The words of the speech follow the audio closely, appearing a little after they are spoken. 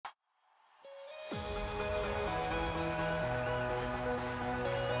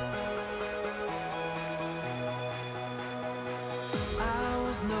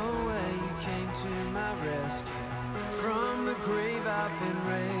no way you came to my rescue. From the grave I've been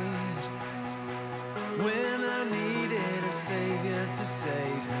raised. When I needed a savior to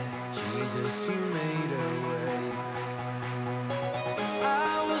save me, Jesus, you made a way.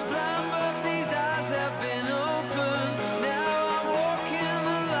 I was blind, but these eyes have been opened. Now I walk in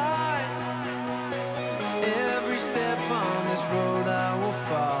the light. Every step on this road I will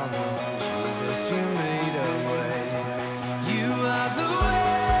follow. Jesus, you made a way. You are the way.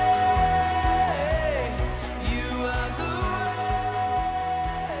 You are the way.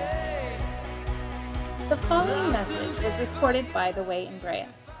 The following message was recorded by The Way in Brea.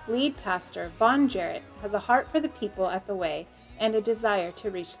 Lead pastor Vaughn Jarrett has a heart for the people at The Way and a desire to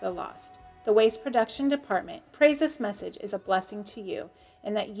reach the lost. The Way's production department prays this message is a blessing to you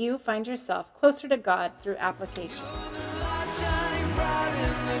and that you find yourself closer to God through application.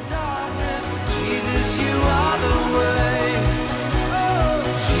 Jesus, you are the way. Oh,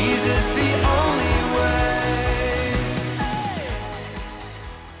 Jesus, the only way.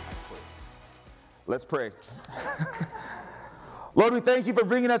 Let's pray. Lord, we thank you for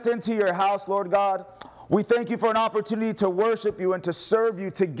bringing us into your house, Lord God. We thank you for an opportunity to worship you and to serve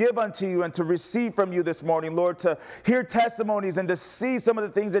you, to give unto you and to receive from you this morning, Lord, to hear testimonies and to see some of the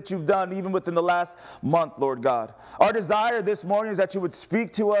things that you've done even within the last month, Lord God. Our desire this morning is that you would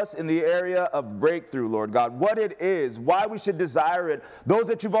speak to us in the area of breakthrough, Lord God, what it is, why we should desire it, those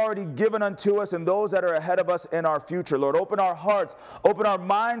that you've already given unto us and those that are ahead of us in our future, Lord. Open our hearts, open our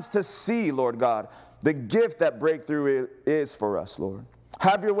minds to see, Lord God, the gift that breakthrough is for us, Lord.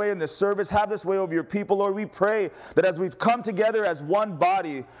 Have your way in this service. Have this way over your people, Lord. We pray that as we've come together as one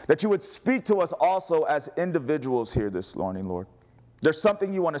body, that you would speak to us also as individuals here this morning, Lord. There's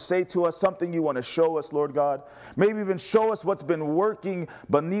something you want to say to us, something you want to show us, Lord God. Maybe even show us what's been working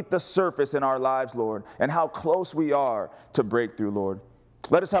beneath the surface in our lives, Lord, and how close we are to breakthrough, Lord.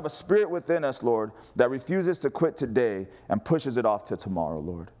 Let us have a spirit within us, Lord, that refuses to quit today and pushes it off to tomorrow,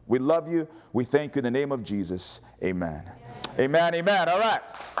 Lord. We love you. We thank you in the name of Jesus. Amen. Amen, amen. All right.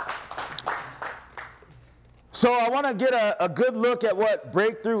 So I want to get a good look at what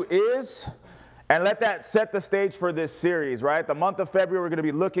breakthrough is and let that set the stage for this series, right? The month of February, we're going to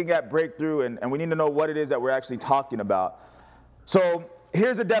be looking at breakthrough, and we need to know what it is that we're actually talking about. So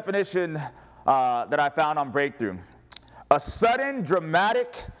here's a definition that I found on breakthrough. A sudden,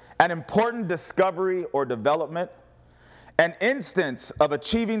 dramatic, and important discovery or development, an instance of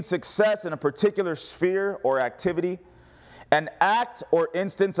achieving success in a particular sphere or activity, an act or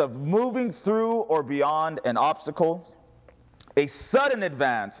instance of moving through or beyond an obstacle, a sudden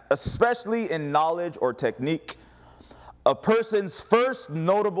advance, especially in knowledge or technique, a person's first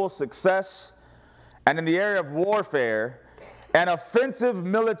notable success, and in the area of warfare, an offensive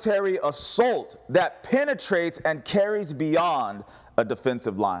military assault that penetrates and carries beyond a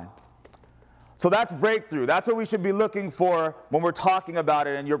defensive line. So that's breakthrough. That's what we should be looking for when we're talking about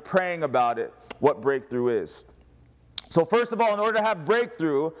it and you're praying about it, what breakthrough is. So first of all, in order to have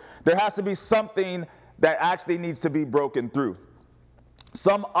breakthrough, there has to be something that actually needs to be broken through.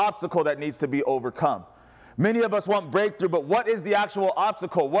 Some obstacle that needs to be overcome. Many of us want breakthrough, but what is the actual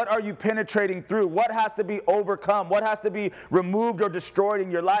obstacle? What are you penetrating through? What has to be overcome? What has to be removed or destroyed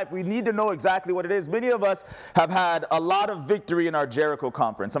in your life? We need to know exactly what it is. Many of us have had a lot of victory in our Jericho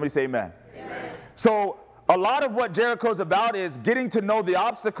conference. Somebody say amen. Amen. So a lot of what Jericho is about is getting to know the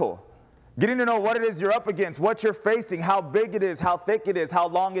obstacle. Getting to know what it is you're up against, what you're facing, how big it is, how thick it is, how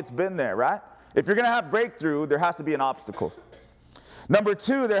long it's been there, right? If you're going to have breakthrough, there has to be an obstacle. Number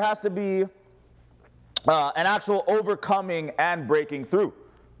two, there has to be an actual overcoming and breaking through,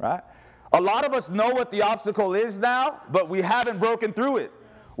 right? A lot of us know what the obstacle is now, but we haven't broken through it.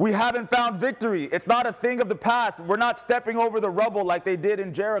 We haven't found victory. It's not a thing of the past. We're not stepping over the rubble like they did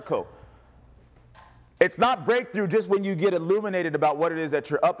in Jericho. It's not breakthrough just when you get illuminated about what it is that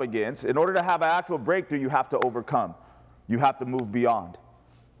you're up against. In order to have an actual breakthrough, you have to overcome. You have to move beyond.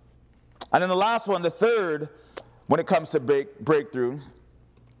 And then the last one, the third, when it comes to breakthrough,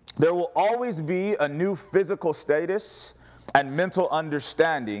 there will always be a new physical status and mental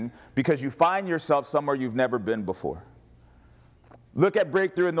understanding because you find yourself somewhere you've never been before. Look at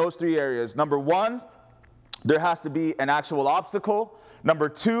breakthrough in those three areas. Number one, there has to be an actual obstacle. Number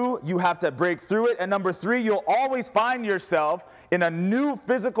two, you have to break through it. And number three, you'll always find yourself in a new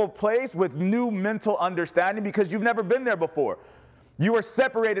physical place with new mental understanding because you've never been there before. You are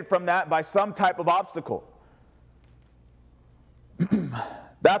separated from that by some type of obstacle.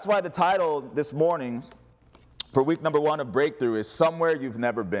 That's why the title this morning for week number 1 of Breakthrough is Somewhere You've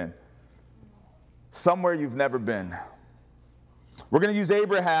Never Been. Somewhere you've never been. We're going to use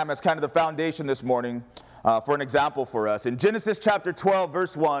Abraham as kind of the foundation this morning. for an example for us. In Genesis chapter 12,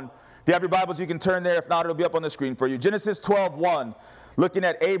 verse 1, if you have your Bibles, you can turn there. If not, it'll be up on the screen for you. Genesis 12:1, looking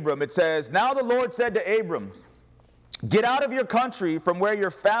at Abram, it says, "Now the Lord said to Abram, get out of your country, from where your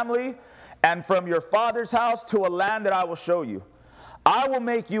family and from your father's house, to a land that I will show you. I will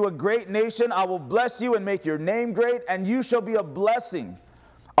make you a great nation. I will bless you and make your name great, and you shall be a blessing.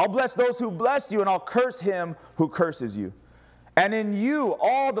 I'll bless those who bless you, and I'll curse him who curses you. And in you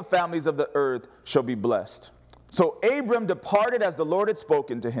all the families of the earth shall be blessed." So Abram departed as the Lord had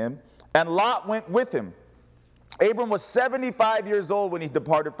spoken to him, and Lot went with him. Abram was 75 years old when he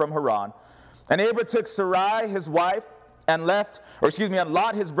departed from Haran. And Abram took Sarai his wife and Lot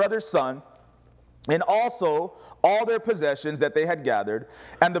his brother's son, and also all their possessions that they had gathered,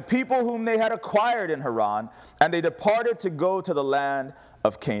 and the people whom they had acquired in Haran, and they departed to go to the land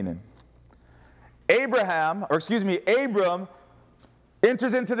of Canaan. Abram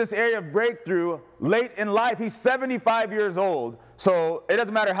enters into this area of breakthrough late in life. He's 75 years old. So it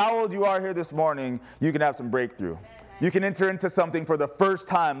doesn't matter how old you are here this morning, you can have some breakthrough. You can enter into something for the first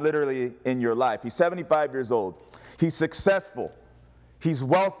time literally in your life. He's 75 years old. He's successful. He's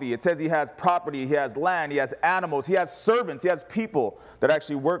wealthy. It says he has property, he has land, he has animals, he has servants, he has people that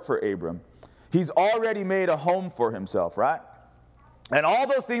actually work for Abram. He's already made a home for himself, right? And all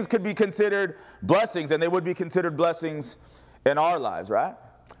those things could be considered blessings, and they would be considered blessings in our lives, right?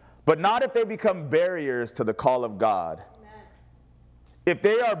 But not if they become barriers to the call of God. Amen. If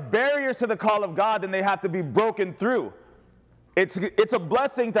they are barriers to the call of God, then they have to be broken through. It's a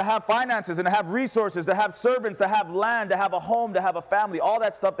blessing to have finances and to have resources, to have servants, to have land, to have a home, to have a family, all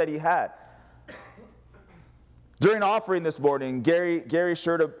that stuff that he had. During offering this morning, Gary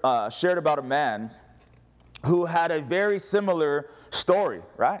shared about a man who had a very similar story,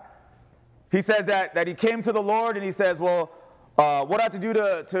 right? He says that he came to the Lord and he says, well, what do I have to do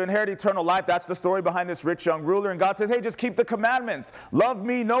to inherit eternal life? That's the story behind this rich young ruler. And God says, hey, just keep the commandments. Love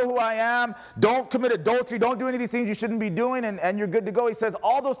me, know who I am. Don't commit adultery. Don't do any of these things you shouldn't be doing, and you're good to go. He says,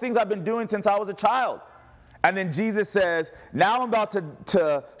 all those things I've been doing since I was a child. And then Jesus says, now I'm about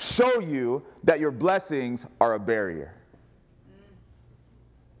to show you that your blessings are a barrier.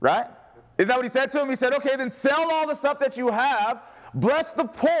 Right? Isn't that what he said to him? He said, okay, then sell all the stuff that you have, bless the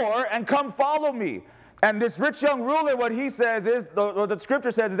poor, and come follow me. And this rich young ruler, what he says is, what the scripture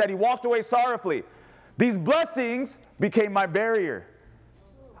says is that he walked away sorrowfully. These blessings became my barrier.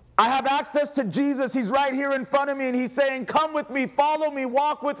 I have access to Jesus. He's right here in front of me, and he's saying, come with me, follow me,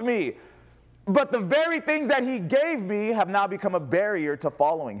 walk with me. But the very things that he gave me have now become a barrier to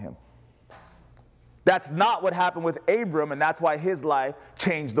following him. That's not what happened with Abram, and that's why his life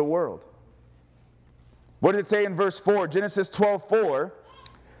changed the world. What did it say in verse 4? Genesis 12:4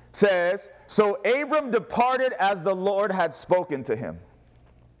 says, so Abram departed as the Lord had spoken to him.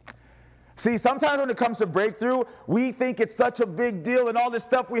 See, sometimes when it comes to breakthrough, we think it's such a big deal and all this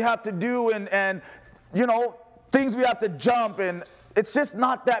stuff we have to do and things we have to jump, and it's just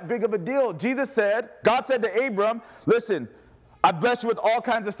not that big of a deal. God said to Abram, listen, I blessed you with all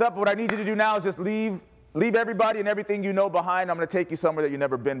kinds of stuff, but what I need you to do now is just leave everybody and everything you know behind. I'm going to take you somewhere that you've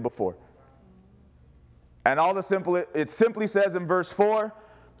never been before. And it simply says in verse 4,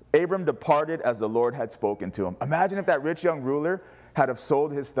 Abram departed as the Lord had spoken to him. Imagine if that rich young ruler had have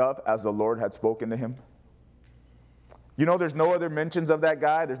sold his stuff as the Lord had spoken to him. There's no other mentions of that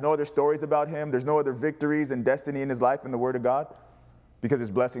guy. There's no other stories about him. There's no other victories and destiny in his life in the Word of God, because his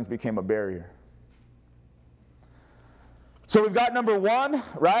blessings became a barrier. So we've got number one,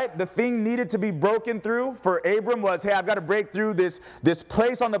 right? The thing needed to be broken through for Abram was, hey, I've got to break through this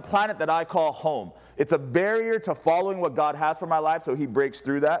place on the planet that I call home. It's a barrier to following what God has for my life, so he breaks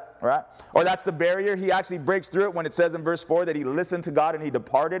through that, right? Or that's the barrier. He actually breaks through it when it says in verse 4 that he listened to God and he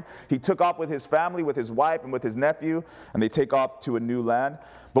departed. He took off with his family, with his wife, and with his nephew, and they take off to a new land.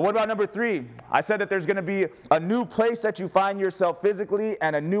 But what about number 3? I said that there's going to be a new place that you find yourself physically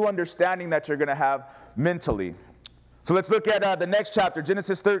and a new understanding that you're going to have mentally. So let's look at the next chapter,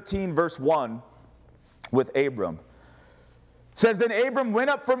 Genesis 13, verse 1, with Abram. It says, then Abram went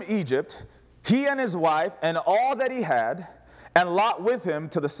up from Egypt, he and his wife, and all that he had, and Lot with him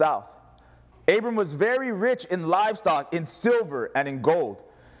to the south. Abram was very rich in livestock, in silver, and in gold.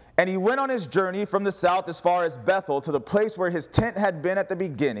 And he went on his journey from the south as far as Bethel, to the place where his tent had been at the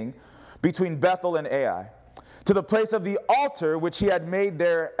beginning, between Bethel and Ai, to the place of the altar which he had made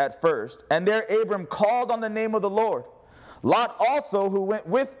there at first. And there Abram called on the name of the Lord. Lot also, who went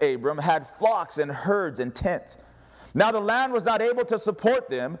with Abram, had flocks and herds and tents. Now the land was not able to support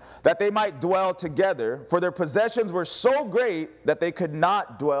them, that they might dwell together, for their possessions were so great that they could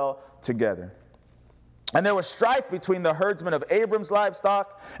not dwell together. And there was strife between the herdsmen of Abram's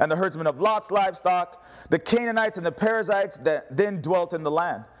livestock and the herdsmen of Lot's livestock, the Canaanites and the Perizzites that then dwelt in the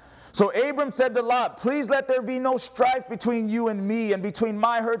land. So Abram said to Lot, please let there be no strife between you and me, and between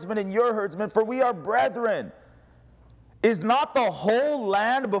my herdsmen and your herdsmen, for we are brethren. Is not the whole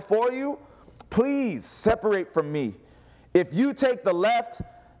land before you? Please separate from me. If you take the left,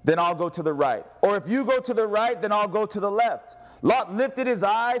 then I'll go to the right. Or if you go to the right, then I'll go to the left. Lot lifted his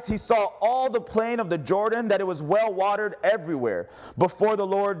eyes. He saw all the plain of the Jordan, that it was well watered everywhere, before the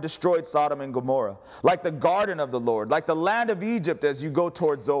Lord destroyed Sodom and Gomorrah, like the garden of the Lord, like the land of Egypt as you go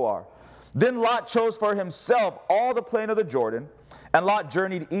toward Zoar. Then Lot chose for himself all the plain of the Jordan, and Lot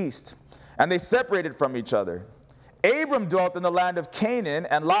journeyed east, and they separated from each other. Abram dwelt in the land of Canaan,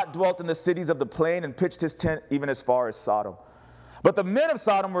 and Lot dwelt in the cities of the plain and pitched his tent even as far as Sodom. But the men of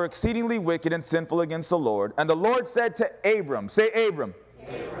Sodom were exceedingly wicked and sinful against the Lord. And the Lord said to Abram, say Abram,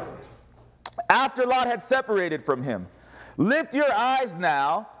 after Lot had separated from him, lift your eyes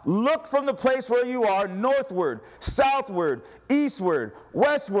now, look from the place where you are, northward, southward, eastward,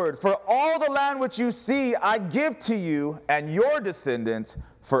 westward, for all the land which you see I give to you and your descendants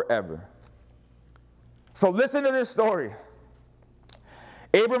forever. So listen to this story.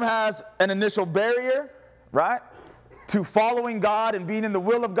 Abram has an initial barrier, right, to following God and being in the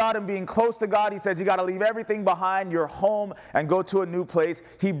will of God and being close to God. He says you got to leave everything behind, your home, and go to a new place.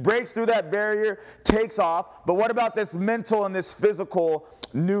 He breaks through that barrier, takes off. But what about this mental and this physical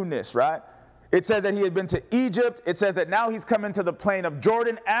newness, right? It says that he had been to Egypt. It says that now he's come into the plain of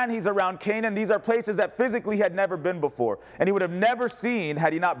Jordan and he's around Canaan. These are places that physically he had never been before, and he would have never seen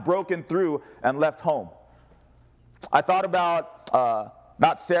had he not broken through and left home. I thought about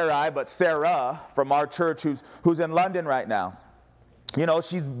not Sarai, but Sarah from our church who's in London right now. You know,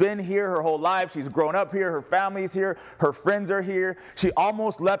 she's been here her whole life. She's grown up here. Her family's here. Her friends are here. She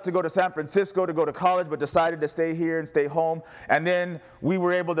almost left to go to San Francisco to go to college, but decided to stay here and stay home. And then we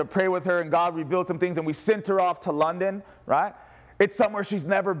were able to pray with her, and God revealed some things, and we sent her off to London, right? It's somewhere she's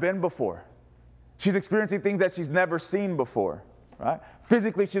never been before. She's experiencing things that she's never seen before. Right?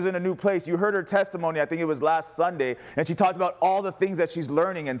 Physically, she's in a new place. You heard her testimony, I think it was last Sunday, and she talked about all the things that she's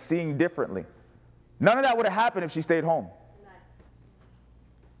learning and seeing differently. None of that would have happened if she stayed home.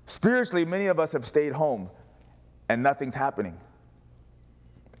 Spiritually, many of us have stayed home, and nothing's happening.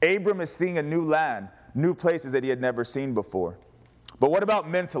 Abram is seeing a new land, new places that he had never seen before. But what about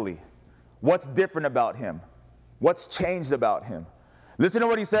mentally? What's different about him? What's changed about him? Listen to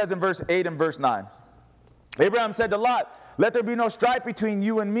what he says in verse 8 and verse 9. Abraham said to Lot, let there be no strife between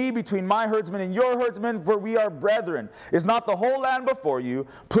you and me, between my herdsmen and your herdsmen, for we are brethren. Is not the whole land before you?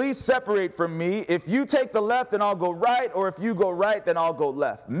 Please separate from me. If you take the left, then I'll go right, or if you go right, then I'll go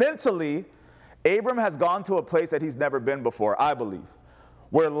left. Mentally, Abram has gone to a place that he's never been before, I believe,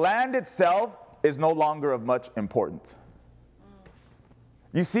 where land itself is no longer of much importance.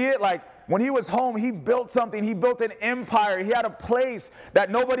 You see it? Like, when he was home, he built something. He built an empire. He had a place that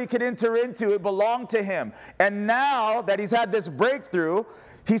nobody could enter into. It belonged to him. And now that he's had this breakthrough,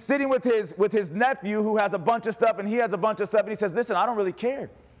 he's sitting with his nephew who has a bunch of stuff, and he has a bunch of stuff, and he says, listen, I don't really care.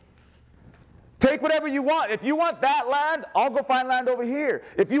 Take whatever you want. If you want that land, I'll go find land over here.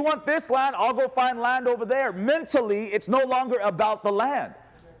 If you want this land, I'll go find land over there. Mentally, it's no longer about the land.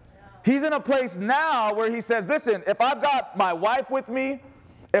 He's in a place now where he says, listen, if I've got my wife with me,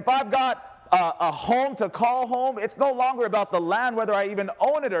 if I've got a home to call home, it's no longer about the land, whether I even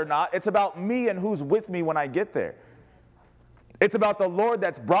own it or not. It's about me and who's with me when I get there. It's about the Lord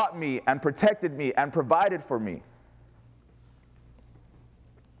that's brought me and protected me and provided for me.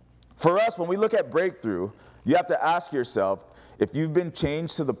 For us, when we look at breakthrough, you have to ask yourself if you've been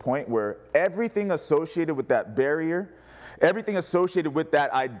changed to the point where everything associated with that barrier, everything associated with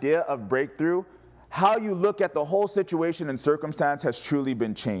that idea of breakthrough, how you look at the whole situation and circumstance has truly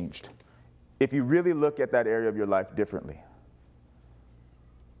been changed. If you really look at that area of your life differently.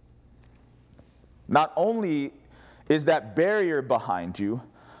 Not only is that barrier behind you,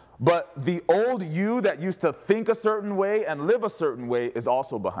 but the old you that used to think a certain way and live a certain way is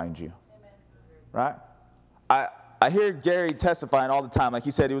also behind you. Amen. Right? I hear Gary testifying all the time. Like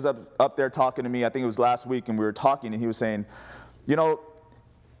he said, he was up there talking to me, I think it was last week, and we were talking, and he was saying, you know,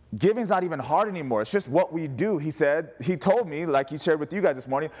 giving's not even hard anymore. It's just what we do. He said, he told me, like he shared with you guys this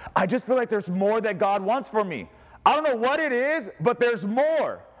morning, I just feel like there's more that God wants for me. I don't know what it is, but there's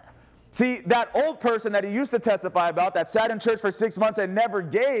more. See, that old person that he used to testify about that sat in church for 6 months and never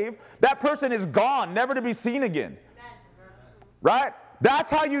gave, that person is gone, never to be seen again. Right?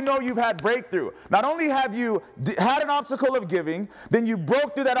 That's how you know you've had breakthrough. Not only have you had an obstacle of giving, then you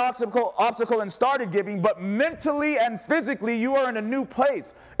broke through that obstacle and started giving, but mentally and physically you are in a new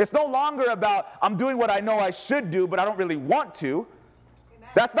place. It's no longer about, I'm doing what I know I should do, but I don't really want to. Amen.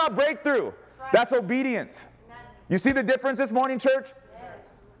 That's not breakthrough. That's obedience. Amen. You see the difference this morning, church?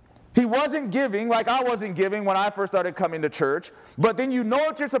 He wasn't giving like I wasn't giving when I first started coming to church. But then you know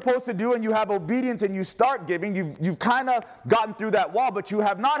what you're supposed to do and you have obedience and you start giving. You've kind of gotten through that wall, but you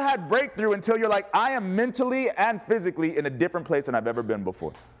have not had breakthrough until you're like, I am mentally and physically in a different place than I've ever been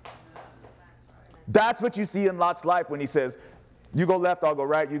before. That's what you see in Lot's life when he says, you go left, I'll go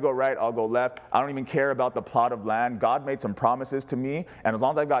right. You go right, I'll go left. I don't even care about the plot of land. God made some promises to me. And as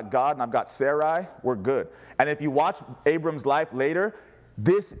long as I've got God and I've got Sarai, we're good. And if you watch Abram's life later,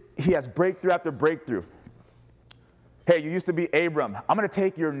 he has breakthrough after breakthrough. Hey, you used to be Abram. I'm going to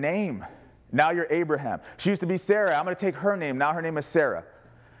take your name. Now you're Abraham. She used to be Sarah. I'm going to take her name. Now her name is Sarah.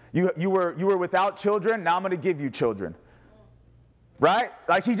 You were without children. Now I'm going to give you children. Right?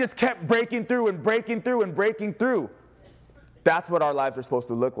 Like he just kept breaking through and breaking through and breaking through. That's what our lives are supposed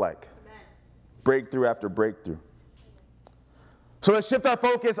to look like. Amen. Breakthrough after breakthrough. So let's shift our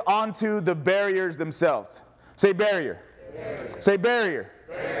focus onto the barriers themselves. Say barrier. Barrier. Say barrier.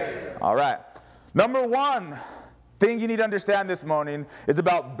 Barrier. All right. Number one thing you need to understand this morning is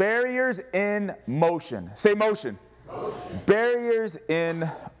about barriers in motion. Say motion. Motion. Barriers in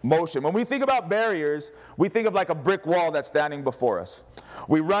motion. When we think about barriers, we think of like a brick wall that's standing before us.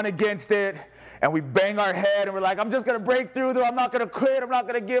 We run against it and we bang our head and we're like, I'm just going to break through though. I'm not going to quit. I'm not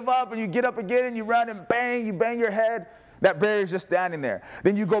going to give up. And you get up again and you run and bang, you bang your head. That barrier is just standing there.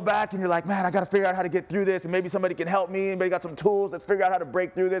 Then you go back and you're like, man, I got to figure out how to get through this. And maybe somebody can help me. Anybody got some tools? Let's figure out how to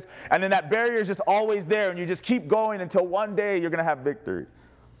break through this. And then that barrier is just always there. And you just keep going until one day you're going to have victory.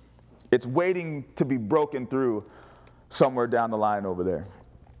 It's waiting to be broken through somewhere down the line over there.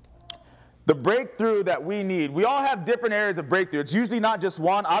 The breakthrough that we need, we all have different areas of breakthrough. It's usually not just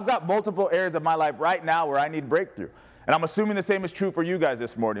one. I've got multiple areas of my life right now where I need breakthrough. And I'm assuming the same is true for you guys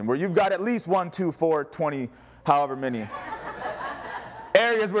this morning, where you've got at least 1, 2, 4, 20, however many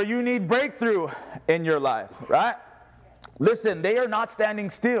areas where you need breakthrough in your life, right? Listen, they are not standing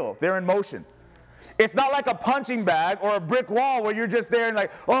still. They're in motion. It's not like a punching bag or a brick wall where you're just there and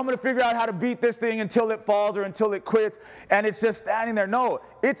like, oh, I'm going to figure out how to beat this thing until it falls or until it quits, and it's just standing there. No,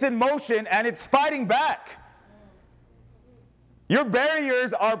 it's in motion and it's fighting back. Your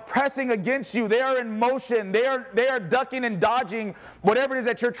barriers are pressing against you. They are in motion. They are ducking and dodging whatever it is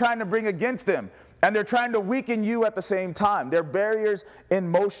that you're trying to bring against them. And they're trying to weaken you at the same time. They're barriers in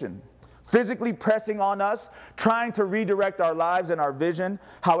motion, physically pressing on us, trying to redirect our lives and our vision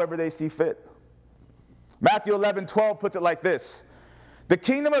however they see fit. Matthew 11:12 puts it like this. The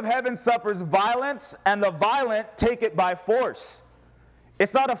kingdom of heaven suffers violence, and the violent take it by force.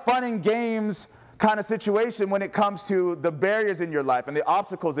 It's not a fun and games kind of situation when it comes to the barriers in your life and the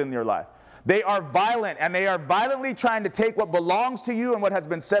obstacles in your life. They are violent, and they are violently trying to take what belongs to you and what has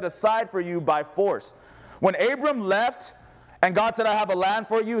been set aside for you by force. When Abram left and God said, I have a land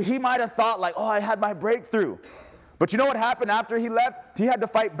for you, he might have thought like, oh, I had my breakthrough. But you know what happened after he left? He had to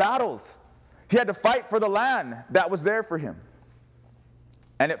fight battles. He had to fight for the land that was there for him.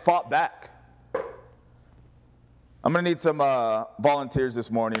 And it fought back. I'm going to need some volunteers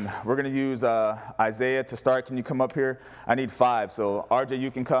this morning. We're going to use Isaiah to start. Can you come up here? I need 5. So RJ, you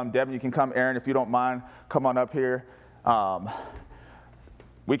can come. Devin, you can come. Aaron, if you don't mind, come on up here.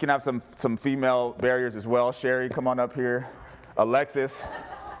 We can have some female barriers as well. Sherry, come on up here. Alexis,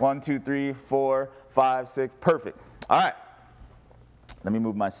 1, 2, 3, 4, 5, 6. Perfect. All right. Let me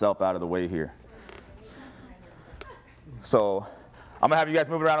move myself out of the way here. So I'm going to have you guys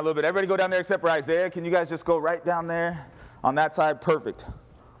move around a little bit. Everybody go down there except for Isaiah. Can you guys just go right down there on that side? Perfect.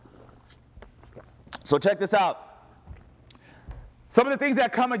 So check this out. Some of the things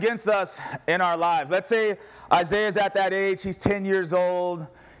that come against us in our lives. Let's say Isaiah's at that age. He's 10 years old.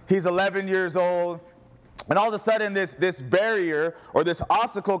 He's 11 years old. And all of a sudden, this barrier or this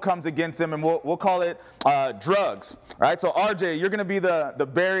obstacle comes against him, and we'll call it drugs. Right? So RJ, you're going to be the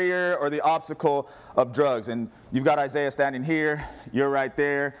barrier or the obstacle of drugs. And you've got Isaiah standing here. You're right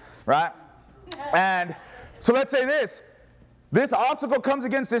there. Right? And so let's say this. This obstacle comes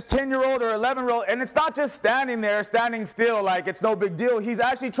against this 10-year-old or 11-year-old, and it's not just standing there, standing still like it's no big deal. He's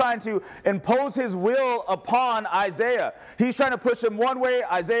actually trying to impose his will upon Isaiah. He's trying to push him one way.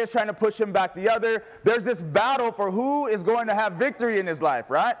 Isaiah's trying to push him back the other. There's this battle for who is going to have victory in his life,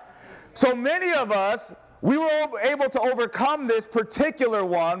 right? So many of us, we were able to overcome this particular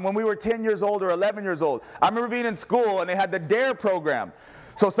one when we were 10 years old or 11 years old. I remember being in school, and they had the DARE program.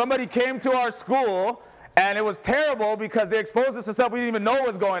 So somebody came to our school, And it was terrible because they exposed us to stuff we didn't even know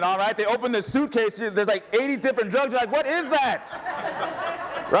was going on, right? They opened the suitcase, there's like 80 different drugs. You're like, what is that?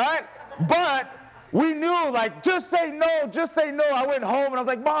 Right? But we knew, like, just say no, just say no. I went home and I was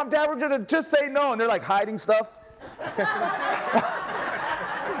like, Mom, Dad, we're going to just say no. And they're like hiding stuff.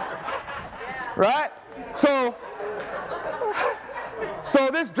 Right? So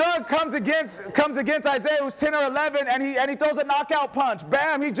this drug comes against Isaiah, who's 10 or 11, and he throws a knockout punch.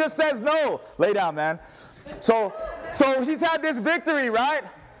 Bam, he just says no. Lay down, man. So he's had this victory, right?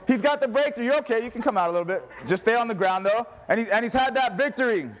 He's got the breakthrough. You're okay, you can come out a little bit. Just stay on the ground, though. And he's had that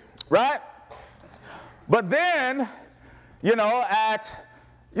victory, right? But then, at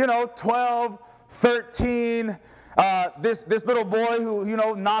 12, 13, this little boy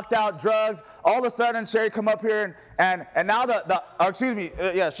who knocked out drugs, all of a sudden Sherry come up here and now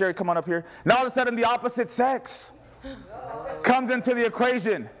Sherry, come on up here. Now all of a sudden the opposite sex comes into the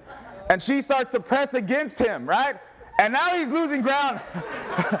equation, and she starts to press against him, right? And now he's losing ground.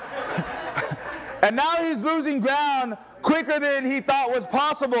 And now he's losing ground quicker than he thought was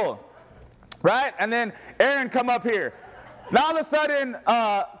possible, right? And then Aaron come up here. Now all of a sudden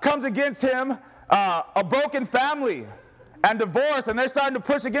comes against him a broken family and divorce, and they're starting to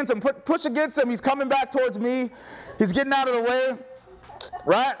push against him. Push against him. He's coming back towards me. He's getting out of the way,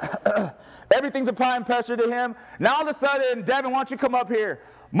 right? Everything's applying pressure to him. Now all of a sudden, Devin, why don't you come up here?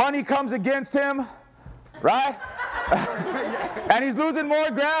 Money comes against him, right? And he's losing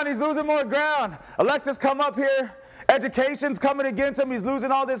more ground. He's losing more ground. Alexis, come up here. Education's coming against him. He's losing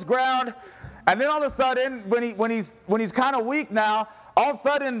all this ground. And then all of a sudden, when he's kind of weak now, all of a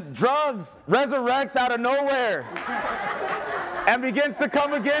sudden, drugs resurrects out of nowhere and begins to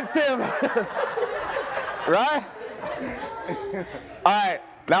come against him. Right? All right,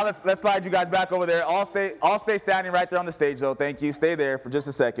 now let's slide you guys back over there. I'll stay standing right there on the stage, though. Thank you. Stay there for just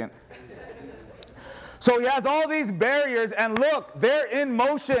a second. So he has all these barriers, and look, they're in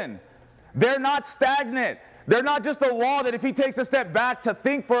motion. They're not stagnant. They're not just a wall that if he takes a step back to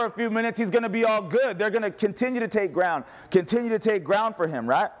think for a few minutes, he's going to be all good. They're going to continue to take ground for him,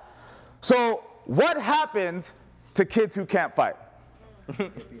 right? So what happens to kids who can't fight?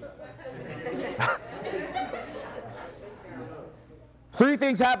 Three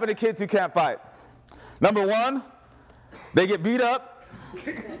things happen to kids who can't fight. Number one, they get beat up.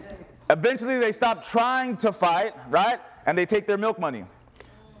 Eventually they stop trying to fight, right? And they take their milk money,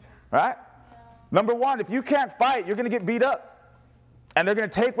 right? Number one, if you can't fight, you're going to get beat up. And they're going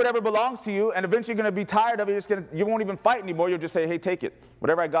to take whatever belongs to you, and eventually you're going to be tired of it. You won't even fight anymore. You'll just say, hey, take it.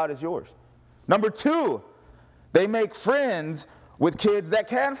 Whatever I got is yours. Number two, they make friends with kids that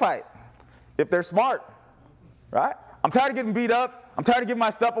can fight, if they're smart, right? I'm tired of getting beat up. I'm tired of giving my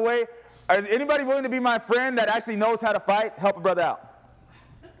stuff away. Is anybody willing to be my friend that actually knows how to fight? Help a brother out.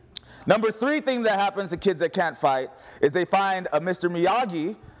 Number three thing that happens to kids that can't fight is they find a Mr.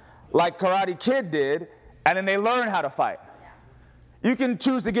 Miyagi, like Karate Kid did, and then they learn how to fight. You can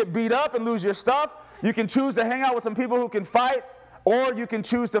choose to get beat up and lose your stuff. You can choose to hang out with some people who can fight, or you can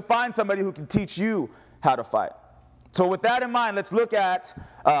choose to find somebody who can teach you how to fight. So with that in mind, let's look at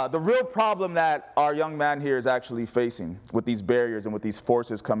the real problem that our young man here is actually facing with these barriers and with these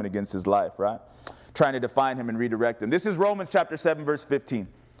forces coming against his life, right? Trying to define him and redirect him. This is Romans chapter 7, verse 15.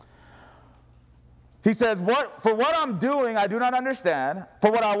 He says, for what I'm doing, I do not understand.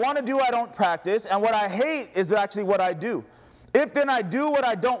 For what I want to do, I don't practice. And what I hate is actually what I do. If then I do what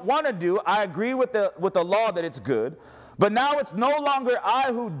I don't want to do, I agree with the law that it's good. But now it's no longer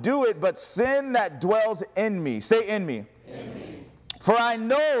I who do it, but sin that dwells in me. Say in me. In me. For I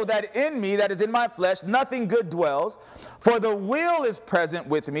know that in me, that is in my flesh, nothing good dwells. For the will is present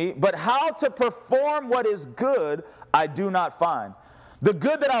with me, but how to perform what is good, I do not find. The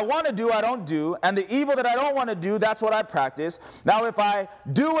good that I want to do, I don't do, and the evil that I don't want to do, that's what I practice. Now, if I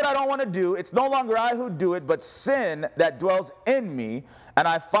do what I don't want to do, it's no longer I who do it, but sin that dwells in me, and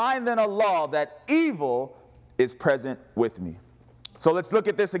I find then a law that evil is present with me. So let's look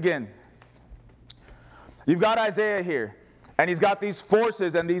at this again. You've got Isaiah here, and he's got these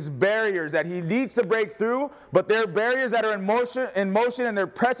forces and these barriers that he needs to break through, but they're barriers that are in motion, and they're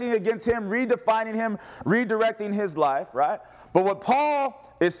pressing against him, redefining him, redirecting his life, right? But what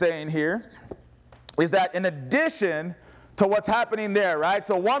Paul is saying here is that in addition to what's happening there, right?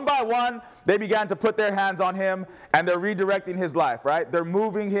 So one by one, they began to put their hands on him, and they're redirecting his life, right? They're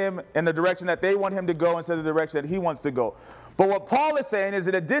moving him in the direction that they want him to go instead of the direction that he wants to go. But what Paul is saying is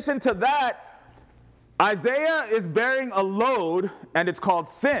in addition to that, Isaiah is bearing a load, and it's called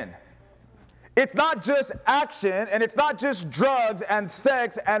sin. It's not just action, and it's not just drugs and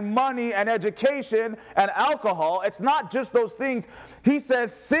sex and money and education and alcohol. It's not just those things. He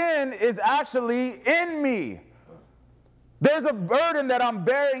says sin is actually in me. There's a burden that I'm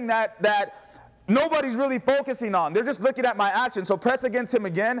bearing that nobody's really focusing on. They're just looking at my action. So press against him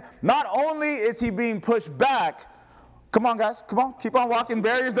again. Not only is he being pushed back, come on guys, come on, keep on walking.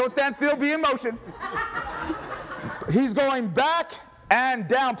 Barriers don't stand still, be in motion. He's going back and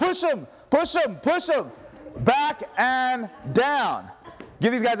down. Push him, push him, push him. Back and down.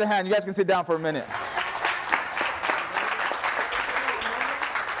 Give these guys a hand. You guys can sit down for a minute.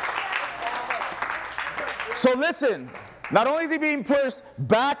 So listen, not only is he being pushed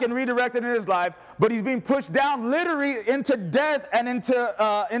back and redirected in his life, but he's being pushed down literally into death and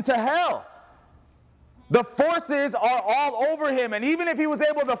into hell. The forces are all over him. And even if he was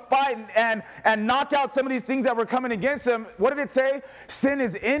able to fight and knock out some of these things that were coming against him, what did it say? Sin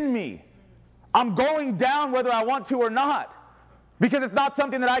is in me. I'm going down whether I want to or not. Because it's not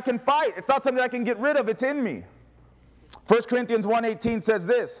something that I can fight. It's not something I can get rid of. It's in me. 1 Corinthians 1:18 says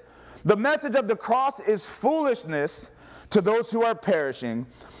this: the message of the cross is foolishness to those who are perishing,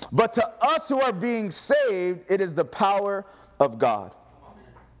 but to us who are being saved, it is the power of God.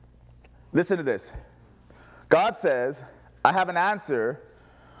 Listen to this. God says, I have an answer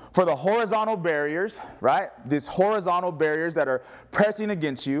for the horizontal barriers, right? These horizontal barriers that are pressing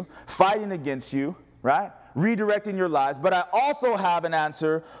against you, fighting against you, right? Redirecting your lives. But I also have an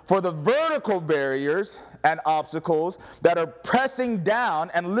answer for the vertical barriers and obstacles that are pressing down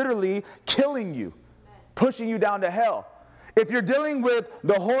and literally killing you, pushing you down to hell. If you're dealing with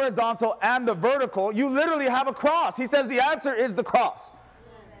the horizontal and the vertical, you literally have a cross. He says the answer is the cross.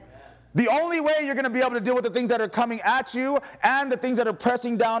 The only way you're going to be able to deal with the things that are coming at you and the things that are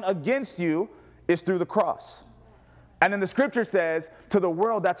pressing down against you is through the cross. And then the scripture says, to the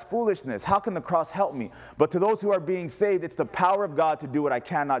world, that's foolishness. How can the cross help me? But to those who are being saved, it's the power of God to do what I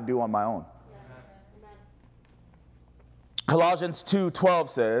cannot do on my own. Colossians 2:12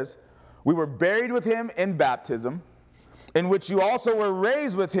 says, we were buried with him in baptism, in which you also were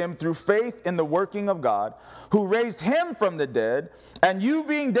raised with him through faith in the working of God, who raised him from the dead, and you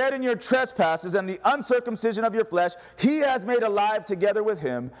being dead in your trespasses and the uncircumcision of your flesh, he has made alive together with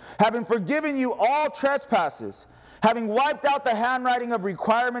him, having forgiven you all trespasses, having wiped out the handwriting of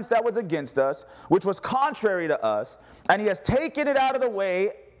requirements that was against us, which was contrary to us, and he has taken it out of the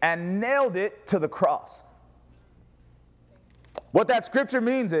way and nailed it to the cross. What that scripture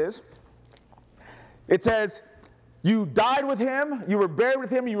means is, it says, you died with him, you were buried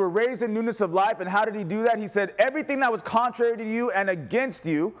with him, you were raised in newness of life. And how did he do that? He said, everything that was contrary to you and against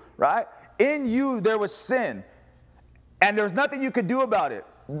you, right? In you there was sin. And there's nothing you could do about it.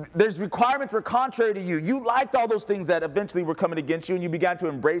 There's requirements were contrary to you. You liked all those things that eventually were coming against you, and you began to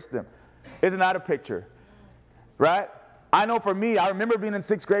embrace them. Isn't that a picture? Right? I know for me, I remember being in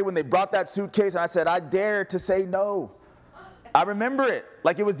 6th grade when they brought that suitcase, and I said, I dare to say no. I remember it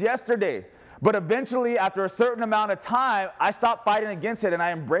like it was yesterday. But eventually, after a certain amount of time, I stopped fighting against it and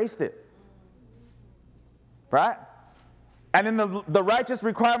I embraced it. Right? And in the righteous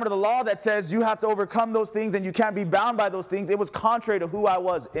requirement of the law that says you have to overcome those things and you can't be bound by those things, it was contrary to who I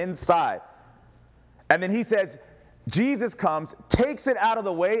was inside. And then he says, Jesus comes, takes it out of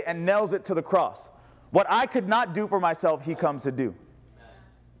the way, and nails it to the cross. What I could not do for myself, he comes to do.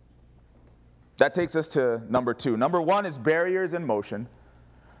 That takes us to number 2. Number 1 is barriers in motion.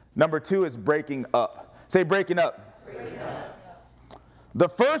 Number 2 is breaking up. Say breaking up. Breaking up. The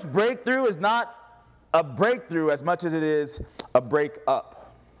first breakthrough is not a breakthrough as much as it is a break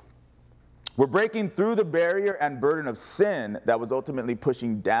up. We're breaking through the barrier and burden of sin that was ultimately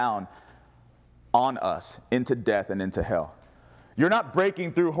pushing down on us into death and into hell. You're not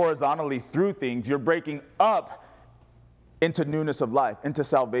breaking through horizontally through things. You're breaking up into newness of life, into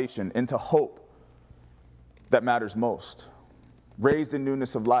salvation, into hope that matters most. Raised in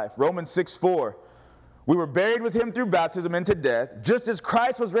newness of life. Romans 6:4. We were buried with him through baptism into death, just as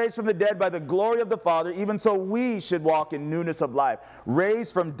Christ was raised from the dead by the glory of the Father, even so we should walk in newness of life.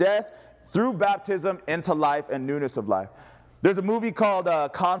 Raised from death through baptism into life and newness of life. There's a movie called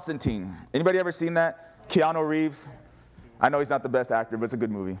Constantine. Anybody ever seen that? Keanu Reeves. I know he's not the best actor, but it's a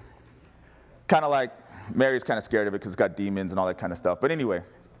good movie. Kind of like, Mary's kind of scared of it because it's got demons and all that kind of stuff. But anyway,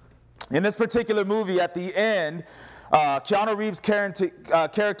 in this particular movie, at the end, Keanu Reeves'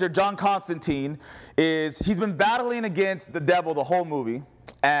 character, John Constantine, he's been battling against the devil the whole movie.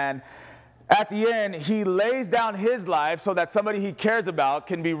 And at the end, he lays down his life so that somebody he cares about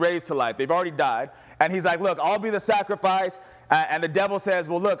can be raised to life. They've already died. And he's like, look, I'll be the sacrifice. And the devil says,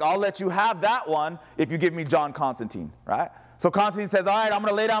 well, look, I'll let you have that one if you give me John Constantine, right? So Constantine says, all right, I'm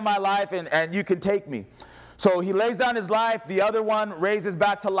going to lay down my life and you can take me. So he lays down his life, the other one raises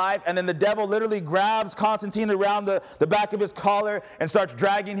back to life, and then the devil literally grabs Constantine around the back of his collar and starts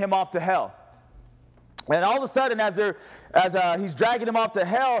dragging him off to hell. And all of a sudden, as he's dragging him off to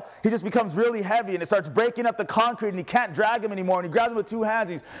hell, he just becomes really heavy, and it starts breaking up the concrete, and he can't drag him anymore, and he grabs him with two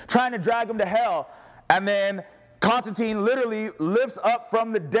hands, he's trying to drag him to hell, and then Constantine literally lifts up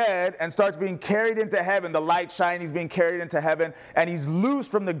from the dead and starts being carried into heaven. The light shining, he's being carried into heaven, and he's loose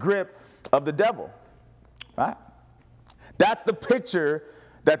from the grip of the devil. Right? That's the picture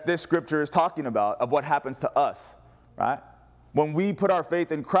that this scripture is talking about of what happens to us, right? When we put our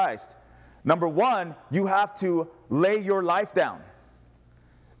faith in Christ. Number one, you have to lay your life down.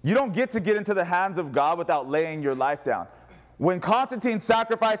 You don't get to get into the hands of God without laying your life down. When Constantine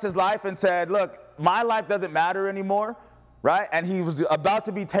sacrificed his life and said, look, my life doesn't matter anymore, right? And he was about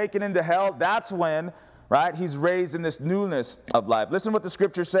to be taken into hell, that's when, right, he's raised in this newness of life. Listen to what the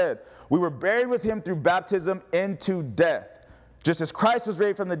scripture said. We were buried with him through baptism into death. Just as Christ was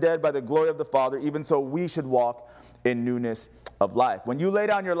raised from the dead by the glory of the Father, even so we should walk in newness of life. When you lay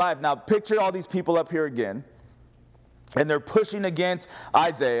down your life, now picture all these people up here again, and they're pushing against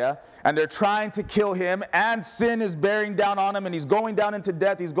Isaiah, and they're trying to kill him, and sin is bearing down on him, and he's going down into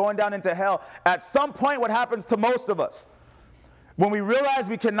death, he's going down into hell. At some point, what happens to most of us? When we realize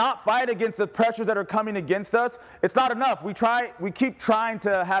we cannot fight against the pressures that are coming against us, it's not enough. We keep trying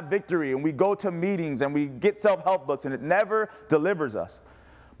to have victory, and we go to meetings, and we get self-help books, and it never delivers us.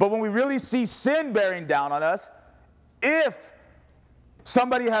 But when we really see sin bearing down on us, if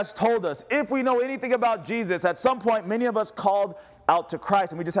somebody has told us, if we know anything about Jesus, at some point, many of us called out to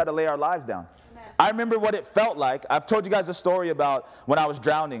Christ, and we just had to lay our lives down. Amen. I remember what it felt like. I've told you guys a story about when I was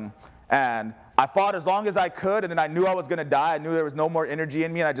drowning, and I fought as long as I could, and then I knew I was going to die. I knew there was no more energy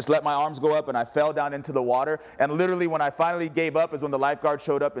in me, and I just let my arms go up, and I fell down into the water. And literally, when I finally gave up is when the lifeguard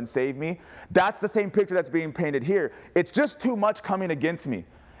showed up and saved me. That's the same picture that's being painted here. It's just too much coming against me,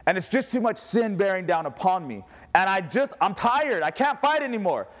 and it's just too much sin bearing down upon me. And I'm tired. I can't fight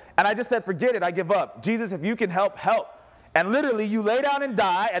anymore. And I just said, forget it. I give up. Jesus, if you can help, help. And literally, you lay down and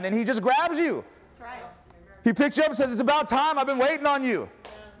die, and then he just grabs you. That's right. He picks you up and says, it's about time. I've been waiting on you.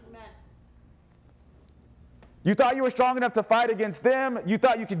 You thought you were strong enough to fight against them. You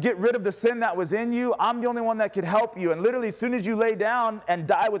thought you could get rid of the sin that was in you. I'm the only one that could help you. And literally, as soon as you lay down and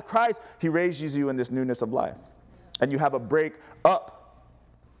die with Christ, he raises you in this newness of life. And you have a break up.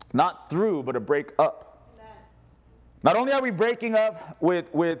 Not through, but a break up. Amen. Not only are we breaking up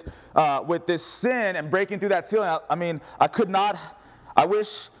with this sin and breaking through that ceiling, I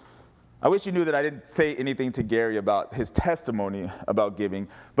wish you knew that I didn't say anything to Gary about his testimony about giving.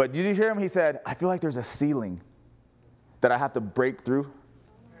 But did you hear him? He said, I feel like there's a ceiling that I have to break through.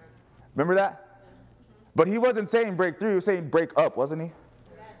 Remember that? But he wasn't saying break through, he was saying break up, wasn't he?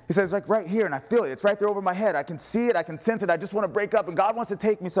 He says, like right here, and I feel it. It's right there over my head. I can see it, I can sense it. I just want to break up, and God wants to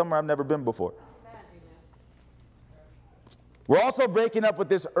take me somewhere I've never been before. We're also breaking up with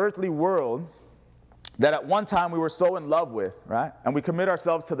this earthly world that at one time we were so in love with, right? And we commit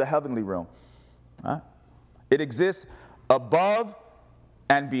ourselves to the heavenly realm. Right? It exists above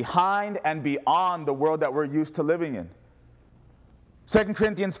and behind and beyond the world that we're used to living in. 2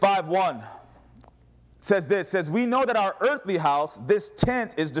 Corinthians 5:1 says, we know that our earthly house, this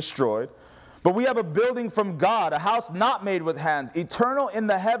tent, is destroyed, but we have a building from God, a house not made with hands, eternal in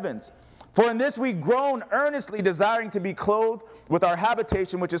the heavens. For in this we groan earnestly, desiring to be clothed with our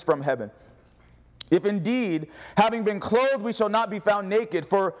habitation which is from heaven. If indeed, having been clothed, we shall not be found naked,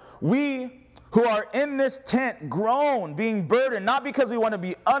 for we who are in this tent groan, being burdened, not because we want to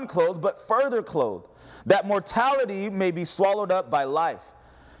be unclothed, but further clothed, that mortality may be swallowed up by life.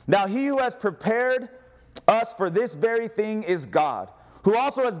 Now he who has prepared us for this very thing is God, who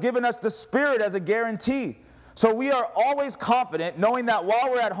also has given us the Spirit as a guarantee. So we are always confident, knowing that while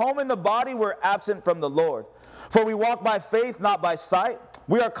we're at home in the body, we're absent from the Lord. For we walk by faith, not by sight.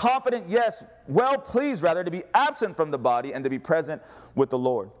 We are confident, yes, well pleased rather, to be absent from the body and to be present with the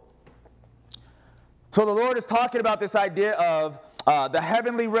Lord. So the Lord is talking about this idea of the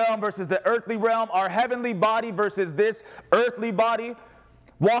heavenly realm versus the earthly realm, our heavenly body versus this earthly body,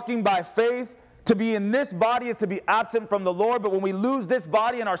 walking by faith. To be in this body is to be absent from the Lord, but when we lose this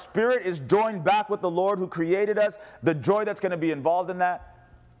body and our spirit is joined back with the Lord who created us, the joy that's going to be involved in that.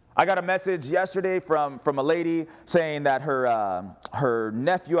 I got a message yesterday from a lady saying that her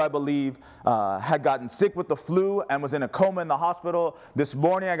nephew, I believe, had gotten sick with the flu and was in a coma in the hospital. This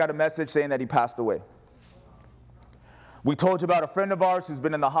morning I got a message saying that he passed away. We told you about a friend of ours who's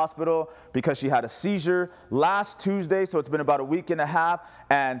been in the hospital because she had a seizure last Tuesday, so it's been about a week and a half,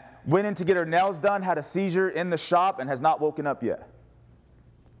 and went in to get her nails done, had a seizure in the shop, and has not woken up yet.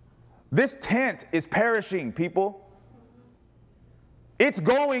 This tent is perishing, people. It's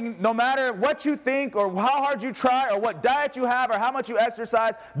going, no matter what you think or how hard you try or what diet you have or how much you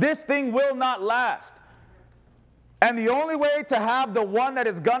exercise, this thing will not last. And the only way to have the one that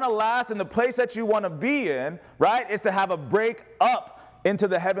is going to last in the place that you want to be in, right, is to have a break up into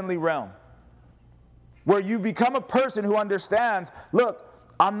the heavenly realm. Where you become a person who understands, look,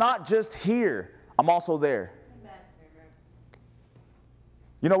 I'm not just here, I'm also there. Amen.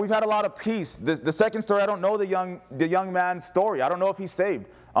 You know, we've had a lot of peace. The second story, I don't know the young man's story. I don't know if he's saved.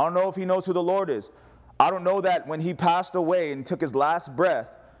 I don't know if he knows who the Lord is. I don't know that when he passed away and took his last breath,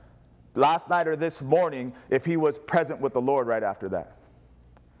 last night or this morning, if he was present with the Lord right after that.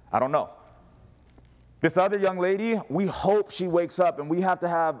 I don't know. This other young lady, we hope she wakes up, and we have to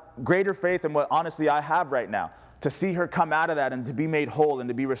have greater faith in what honestly I have right now, to see her come out of that and to be made whole and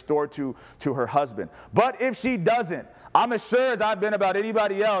to be restored to her husband. But if she doesn't, I'm as sure as I've been about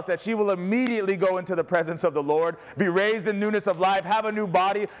anybody else that she will immediately go into the presence of the Lord, be raised in newness of life, have a new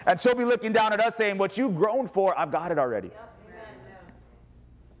body, and she'll be looking down at us saying, what you've groaned for, I've got it already. Yep.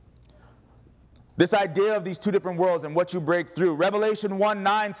 This idea of these two different worlds and what you break through. Revelation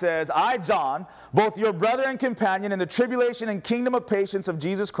 1:9 says, I, John, both your brother and companion in the tribulation and kingdom of patience of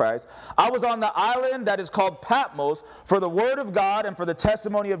Jesus Christ, I was on the island that is called Patmos for the word of God and for the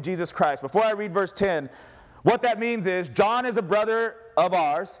testimony of Jesus Christ. Before I read verse 10, what that means is John is a brother of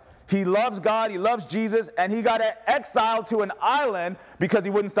ours. He loves God, he loves Jesus, and he got exiled to an island because he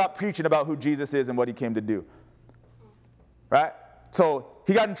wouldn't stop preaching about who Jesus is and what he came to do. Right? So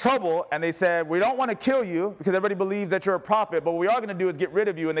he got in trouble, and they said, we don't want to kill you because everybody believes that you're a prophet, but what we are going to do is get rid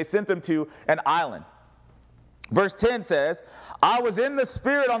of you, and they sent him to an island. Verse 10 says, I was in the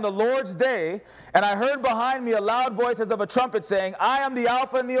Spirit on the Lord's day, and I heard behind me a loud voice as of a trumpet saying, I am the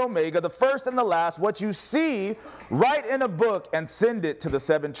Alpha and the Omega, the first and the last. What you see, write in a book and send it to the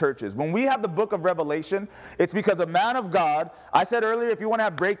 7 churches. When we have the book of Revelation, it's because a man of God, I said earlier, if you want to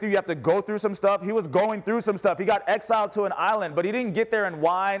have breakthrough, you have to go through some stuff. He was going through some stuff. He got exiled to an island, but he didn't get there and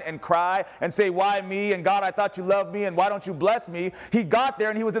whine and cry and say, why me? And God, I thought you loved me, and why don't you bless me? He got there,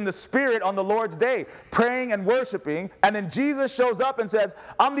 and he was in the Spirit on the Lord's day, praying and worshiping, and then Jesus shows up and says,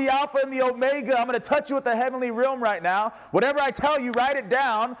 I'm the Alpha and the Omega. I'm going to touch you with the heavenly realm right now. Whatever I tell you, write it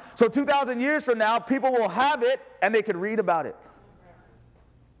down, so 2,000 years from now, people will have it and they could read about it.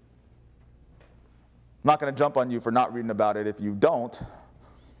 I'm not going to jump on you for not reading about it if you don't.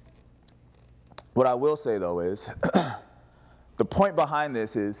 What I will say, though, is the point behind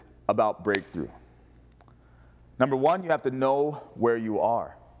this is about breakthrough. Number one, you have to know where you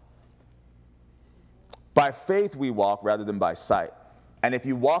are. By faith we walk rather than by sight. And if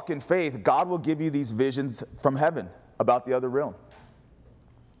you walk in faith, God will give you these visions from heaven about the other realm.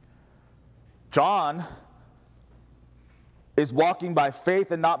 John is walking by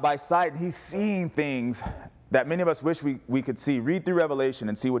faith and not by sight. He's seeing things that many of us wish we could see. Read through Revelation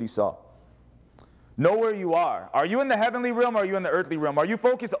and see what he saw. Know where you are. Are you in the heavenly realm or are you in the earthly realm? Are you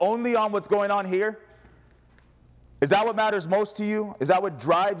focused only on what's going on here? Is that what matters most to you? Is that what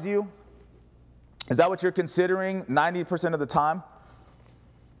drives you? Is that what you're considering 90% of the time?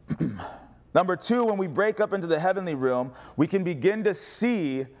 Number two, when we break up into the heavenly realm, we can begin to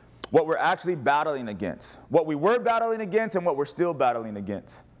see what we're actually battling against. What we were battling against and what we're still battling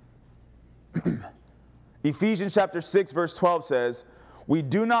against. Ephesians chapter 6, verse 12 says, we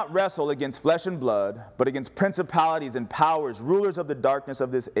do not wrestle against flesh and blood, but against principalities and powers, rulers of the darkness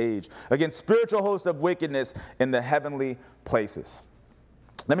of this age, against spiritual hosts of wickedness in the heavenly places.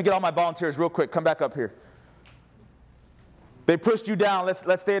 Let me get all my volunteers real quick. Come back up here. They pushed you down.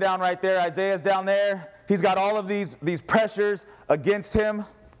 Let's stay down right there. Isaiah's down there. He's got all of these pressures against him,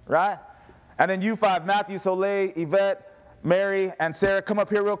 right? And then you 5, Matthew, Soleil, Yvette, Mary, and Sarah, come up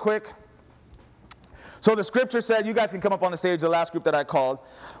here real quick. So the scripture said, you guys can come up on the stage, the last group that I called.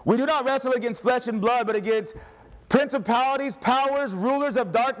 We do not wrestle against flesh and blood, but against principalities, powers, rulers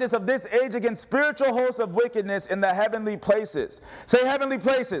of darkness of this age, against spiritual hosts of wickedness in the heavenly places. Say heavenly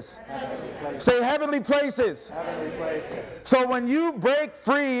places. Heavenly places. Say heavenly places. Heavenly places. So when you break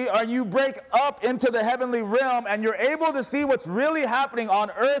free or you break up into the heavenly realm and you're able to see what's really happening on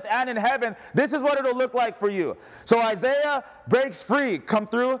earth and in heaven, this is what it'll look like for you. So Isaiah breaks free. Come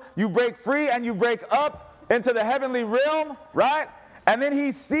through. You break free and you break up into the heavenly realm, right? And then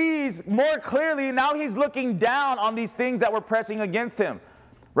he sees more clearly, now he's looking down on these things that were pressing against him.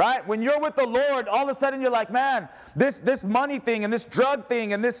 right? When you're with the Lord, all of a sudden you're like, man, this money thing and this drug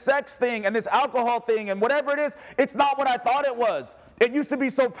thing and this sex thing and this alcohol thing and whatever it is, it's not what I thought it was. It used to be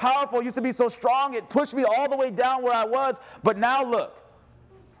so powerful, it used to be so strong, it pushed me all the way down where I was, but now look.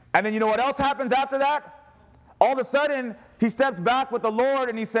 And then you know what else happens after that? All of a sudden, he steps back with the Lord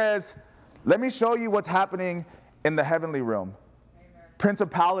and he says, let me show you what's happening in the heavenly realm. Amen.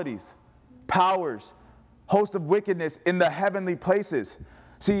 Principalities, powers, host of wickedness in the heavenly places.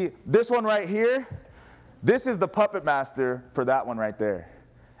 See, this one right here, this is the puppet master for that one right there.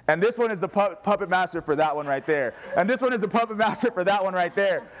 And this one is the puppet master for that one right there. And this one is the puppet master for that one right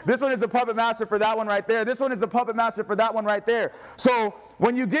there. This one is the puppet master for that one right there. This one is the puppet master for that one right there. So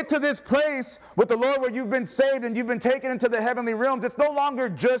when you get to this place with the Lord where you've been saved and you've been taken into the heavenly realms, it's no longer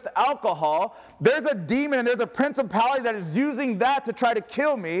just alcohol. There's a demon and there's a principality that is using that to try to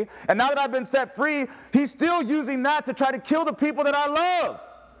kill me. And now that I've been set free, he's still using that to try to kill the people that I love.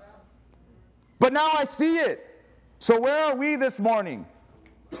 But now I see it. So where are we this morning?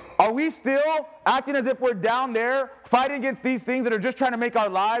 Are we still acting as if we're down there, fighting against these things that are just trying to make our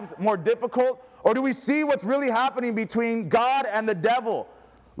lives more difficult? Or do we see what's really happening between God and the devil?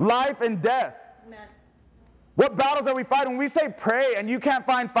 Life and death. Amen. What battles are we fighting? When we say pray and you can't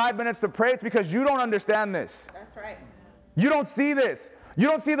find 5 minutes to pray, it's because you don't understand this. That's right. You don't see this. You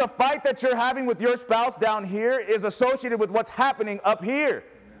don't see the fight that you're having with your spouse down here is associated with what's happening up here.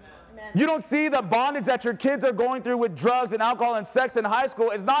 You don't see the bondage that your kids are going through with drugs and alcohol and sex in high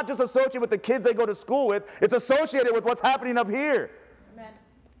school. It's not just associated with the kids they go to school with. It's associated with what's happening up here. Amen.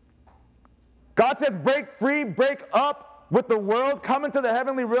 God says, break free, break up with the world, come into the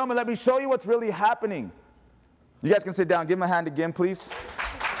heavenly realm, and let me show you what's really happening. You guys can sit down. Give him a hand again, please.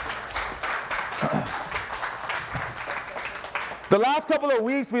 The last couple of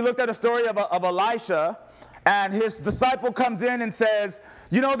weeks, we looked at a story of Elisha. And his disciple comes in and says,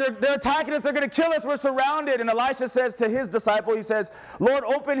 you know, they're attacking us. They're going to kill us. We're surrounded. And Elisha says to his disciple, he says, Lord,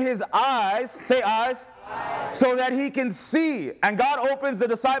 open his eyes. Say eyes. So that he can see. And God opens the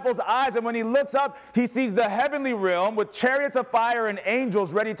disciple's eyes. And when he looks up, he sees the heavenly realm with chariots of fire and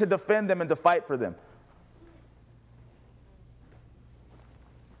angels ready to defend them and to fight for them.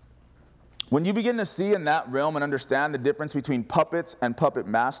 When you begin to see in that realm and understand the difference between puppets and puppet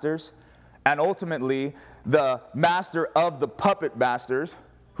masters, and ultimately, the master of the puppet masters,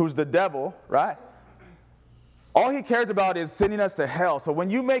 who's the devil, right? All he cares about is sending us to hell. So when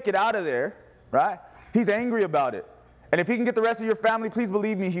you make it out of there, right, he's angry about it. And if he can get the rest of your family, please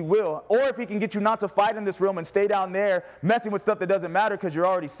believe me, he will. Or if he can get you not to fight in this realm and stay down there messing with stuff that doesn't matter because you're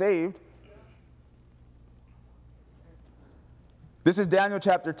already saved. This is Daniel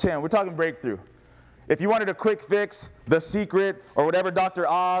chapter 10. We're talking breakthrough. If you wanted a quick fix, The Secret, or whatever Dr.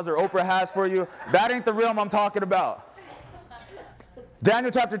 Oz or Oprah has for you, that ain't the realm I'm talking about.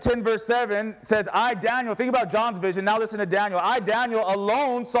 Daniel chapter 10, verse 7 says, I, Daniel, think about John's vision. Now listen to Daniel. I, Daniel,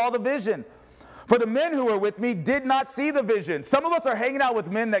 alone saw the vision. For the men who were with me did not see the vision. Some of us are hanging out with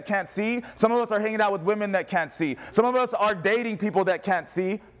men that can't see. Some of us are hanging out with women that can't see. Some of us are dating people that can't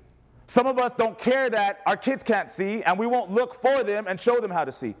see. Some of us don't care that our kids can't see, and we won't look for them and show them how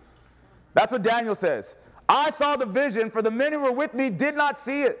to see. That's what Daniel says. I saw the vision, for the men who were with me did not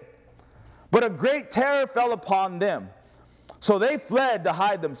see it. But a great terror fell upon them. So they fled to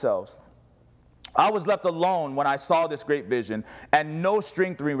hide themselves. I was left alone when I saw this great vision, and no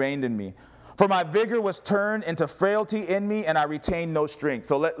strength remained in me. For my vigor was turned into frailty in me, and I retained no strength.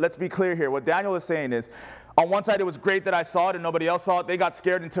 So let's be clear here. What Daniel is saying is, on one side, it was great that I saw it and nobody else saw it. They got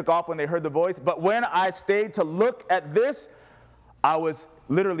scared and took off when they heard the voice. But when I stayed to look at this, I was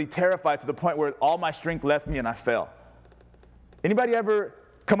literally terrified to the point where all my strength left me and I fell. Anybody ever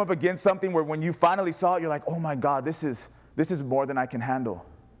come up against something where when you finally saw it, you're like, oh my God, this is more than I can handle.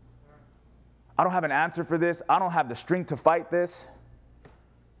 I don't have an answer for this. I don't have the strength to fight this.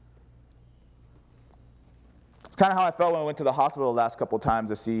 It's kind of how I felt when I went to the hospital the last couple of times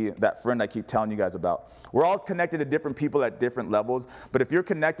to see that friend I keep telling you guys about. We're all connected to different people at different levels, but if you're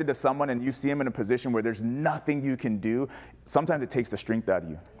connected to someone and you see them in a position where there's nothing you can do, sometimes it takes the strength out of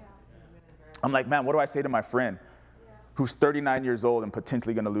you. Yeah. I'm like, man, what do I say to my friend who's 39 years old and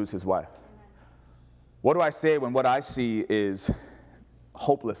potentially going to lose his wife? What do I say when what I see is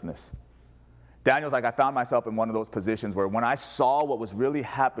hopelessness? Daniel's like, I found myself in one of those positions where when I saw what was really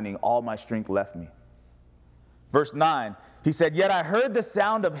happening, all my strength left me. Verse 9, he said, yet I heard the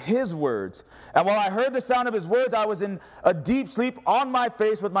sound of his words. And while I heard the sound of his words, I was in a deep sleep on my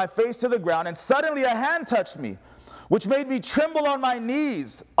face with my face to the ground. And suddenly a hand touched me. which made me tremble on my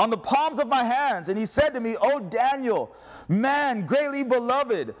knees, on the palms of my hands. And he said to me, O Daniel, man greatly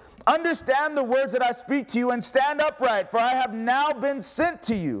beloved, understand the words that I speak to you and stand upright, for I have now been sent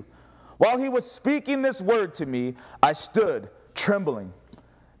to you. While he was speaking this word to me, I stood trembling.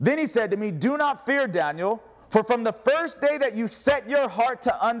 Then he said to me, do not fear, Daniel, for from the first day that you set your heart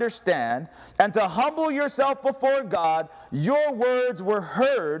to understand and to humble yourself before God, your words were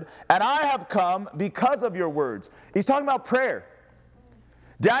heard, and I have come because of your words. He's talking about prayer.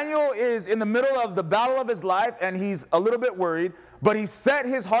 Daniel is in the middle of the battle of his life, and he's a little bit worried, but he set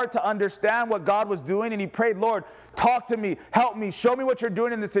his heart to understand what God was doing, and he prayed, Lord, talk to me, help me, show me what you're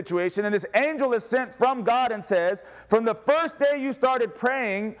doing in this situation. And this angel is sent from God and says, from the first day you started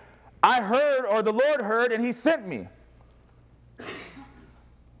praying, I heard, or the Lord heard, and he sent me.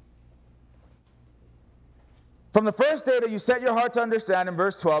 From the first day that you set your heart to understand, in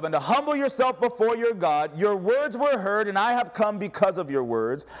verse 12, and to humble yourself before your God, your words were heard, and I have come because of your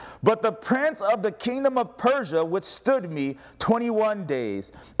words. But the prince of the kingdom of Persia withstood me 21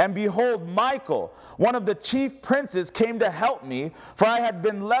 days. And behold, Michael, one of the chief princes, came to help me, for I had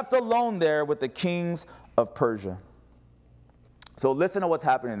been left alone there with the kings of Persia. So listen to what's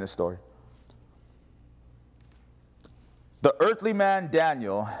happening in this story. The earthly man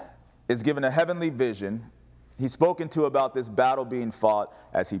Daniel is given a heavenly vision. He's spoken to about this battle being fought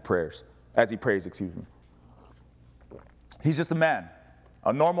as he prays. He's just a man,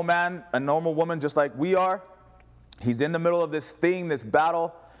 a normal woman, just like we are. He's in the middle of this thing, this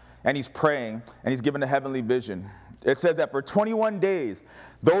battle, and he's praying, and he's given a heavenly vision. It says that for 21 days,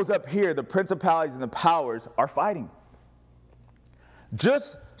 those up here, the principalities and the powers, are fighting.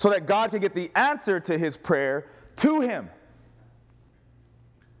 Just so that God can get the answer to his prayer to him.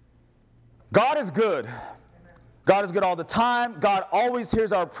 God is good. God is good all the time. God always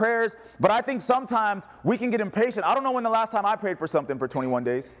hears our prayers. But I think sometimes we can get impatient. I don't know when the last time I prayed for something for 21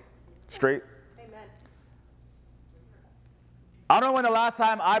 days straight. Amen. I don't know when the last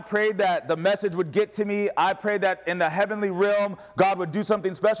time I prayed that the message would get to me. I prayed that in the heavenly realm, God would do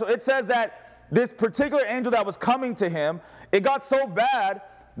something special. It says that this particular angel that was coming to him, it got so bad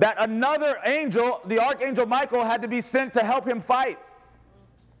that another angel, the archangel Michael, had to be sent to help him fight.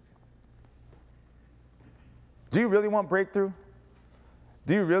 Do you really want breakthrough?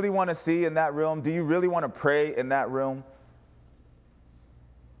 Do you really want to see in that realm? Do you really want to pray in that realm?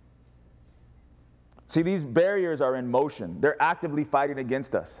 See, these barriers are in motion. They're actively fighting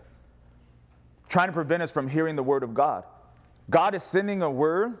against us, trying to prevent us from hearing the word of God. God is sending a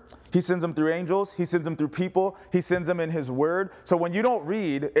word. He sends them through angels. He sends them through people. He sends them in his word. So when you don't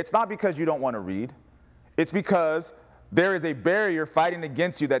read, it's not because you don't want to read. It's because there is a barrier fighting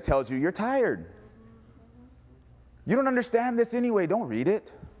against you that tells you you're tired. You don't understand this anyway. Don't read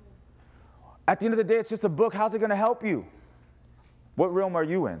it. At the end of the day, it's just a book. How's it going to help you? What realm are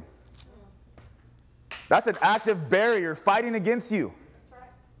you in? That's an active barrier fighting against you.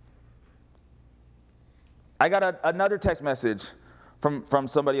 I got another text message from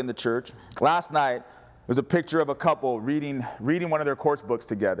somebody in the church. Last night, there was a picture of a couple reading one of their course books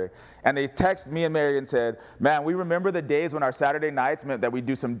together. And they texted me and Mary and said, man, we remember the days when our Saturday nights meant that we'd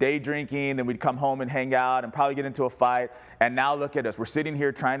do some day drinking, then we'd come home and hang out and probably get into a fight. And now look at us. We're sitting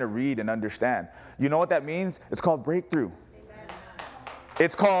here trying to read and understand. You know what that means? It's called breakthrough. Amen.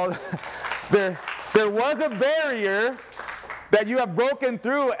 It's called, there was a barrier that you have broken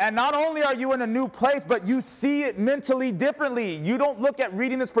through, and not only are you in a new place, but you see it mentally differently. You don't look at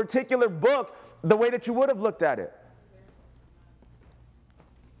reading this particular book the way that you would have looked at it.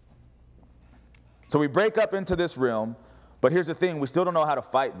 So we break up into this realm, but here's the thing, we still don't know how to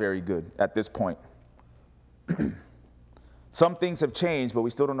fight very good at this point. Some things have changed, but we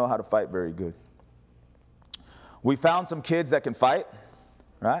still don't know how to fight very good. We found some kids that can fight,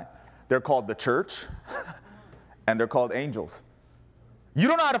 right? They're called the church. And they're called angels. You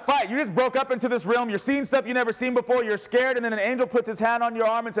don't know how to fight. You just broke up into this realm. You're seeing stuff you've never seen before. You're scared, and then an angel puts his hand on your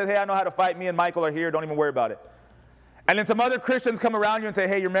arm and says, hey, I know how to fight. Me and Michael are here. Don't even worry about it. And then some other Christians come around you and say,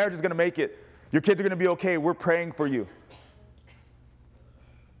 hey, your marriage is going to make it. Your kids are going to be okay. We're praying for you.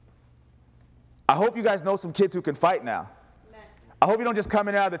 I hope you guys know some kids who can fight now. Amen. I hope you don't just come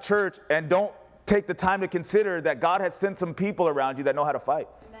in and out of the church and don't take the time to consider that God has sent some people around you that know how to fight.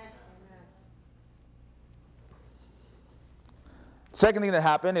 Second thing that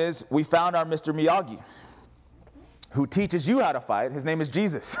happened is we found our Mr. Miyagi, who teaches you how to fight. His name is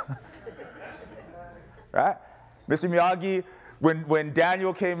Jesus. Right? Mr. Miyagi, when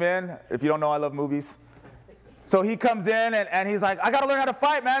Daniel came in, if you don't know, I love movies. So he comes in and he's like, I got to learn how to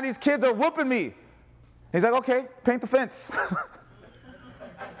fight, man. These kids are whooping me. He's like, okay, paint the fence.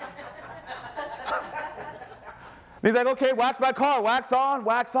 He's like, okay, wax my car, wax on,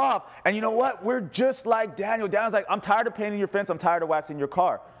 wax off. And you know what? We're just like Daniel. Daniel's like, I'm tired of painting your fence. I'm tired of waxing your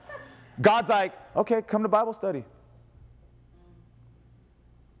car. God's like, okay, come to Bible study.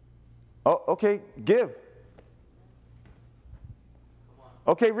 Oh, okay, give.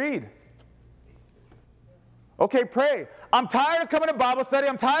 Okay, read. Okay, pray. I'm tired of coming to Bible study.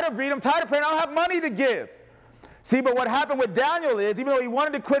 I'm tired of reading. I'm tired of praying. I don't have money to give. See, but what happened with Daniel is, even though he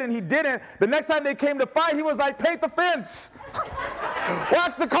wanted to quit and he didn't, the next time they came to fight, he was like, paint the fence,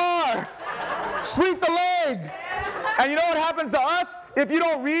 wax the car, sweep the leg. And you know what happens to us? If you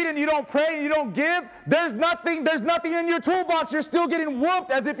don't read and you don't pray and you don't give, there's nothing in your toolbox. You're still getting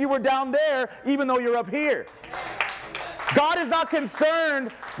whooped as if you were down there, even though you're up here. God is not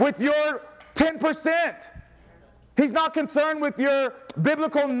concerned with your 10%. He's not concerned with your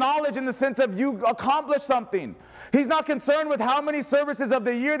biblical knowledge in the sense of you accomplished something. He's not concerned with how many services of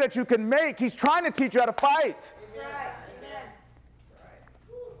the year that you can make. He's trying to teach you how to fight.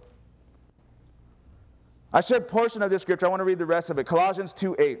 I shared a portion of this scripture. I want to read the rest of it. Colossians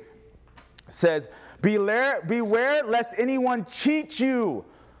 2:8 says, beware lest anyone cheat you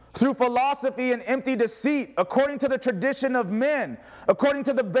through philosophy and empty deceit, according to the tradition of men, according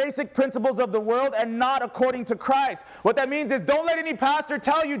to the basic principles of the world, and not according to Christ. What that means is don't let any pastor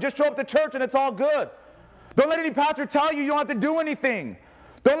tell you just show up to church and it's all good. Don't let any pastor tell you you don't have to do anything.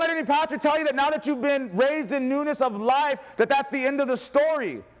 Don't let any pastor tell you that now that you've been raised in newness of life, that that's the end of the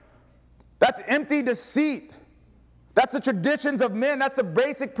story. That's empty deceit. That's the traditions of men. That's the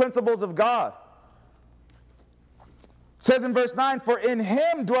basic principles of God. It says in verse 9, for in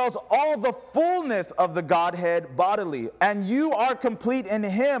him dwells all the fullness of the Godhead bodily, and you are complete in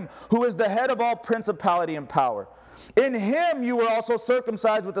him who is the head of all principality and power. In him you were also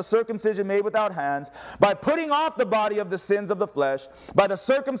circumcised with the circumcision made without hands, by putting off the body of the sins of the flesh, by the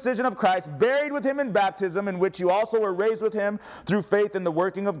circumcision of Christ, buried with him in baptism, in which you also were raised with him through faith in the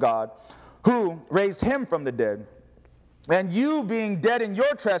working of God, who raised him from the dead. And you, being dead in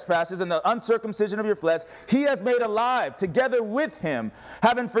your trespasses and the uncircumcision of your flesh, he has made alive together with him,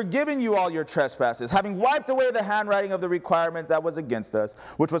 having forgiven you all your trespasses, having wiped away the handwriting of the requirement that was against us,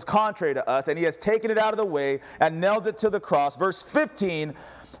 which was contrary to us, and he has taken it out of the way and nailed it to the cross. Verse 15,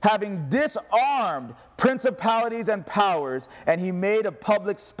 having disarmed principalities and powers, and he made a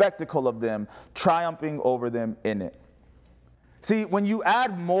public spectacle of them, triumphing over them in it. See, when you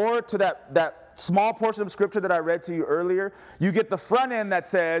add more to that small portion of scripture that I read to you earlier, you get the front end that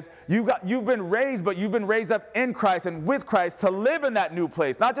says you've been raised, but you've been raised up in Christ and with Christ to live in that new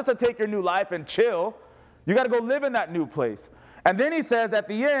place, not just to take your new life and chill. You got to go live in that new place. And then he says at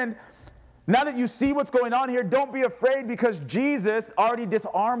the end, now that you see what's going on here, don't be afraid, because Jesus already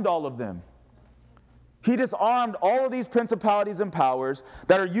disarmed all of them. He disarmed all of these principalities and powers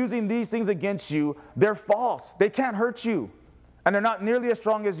that are using these things against you. They're false. They can't hurt you. And they're not nearly as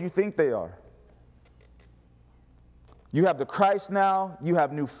strong as you think they are. You have the Christ now. You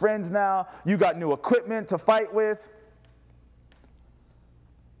have new friends now. You got new equipment to fight with.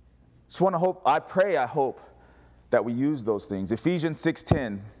 Just want to hope, I hope that we use those things. Ephesians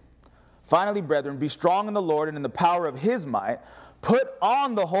 6:10. Finally, brethren, be strong in the Lord and in the power of his might. Put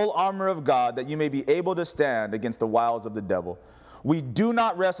on the whole armor of God, that you may be able to stand against the wiles of the devil. We do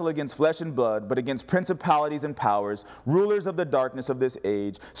not wrestle against flesh and blood, but against principalities and powers, rulers of the darkness of this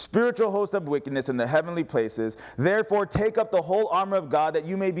age, spiritual hosts of wickedness in the heavenly places. Therefore, take up the whole armor of God, that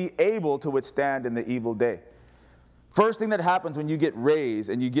you may be able to withstand in the evil day. First thing that happens when you get raised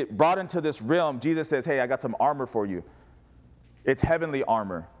and you get brought into this realm, Jesus says, hey, I got some armor for you. It's heavenly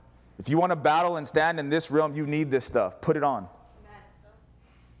armor. If you want to battle and stand in this realm, you need this stuff. Put it on.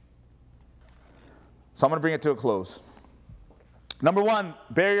 So I'm going to bring it to a close. Number one,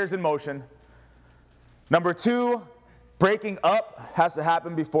 barriers in motion. Number two, breaking up has to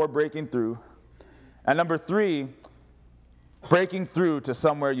happen before breaking through. And number three, breaking through to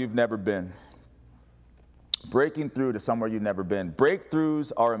somewhere you've never been. Breaking through to somewhere you've never been.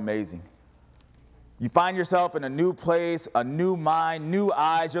 Breakthroughs are amazing. You find yourself in a new place, a new mind, new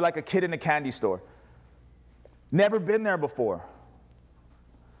eyes. You're like a kid in a candy store. Never been there before.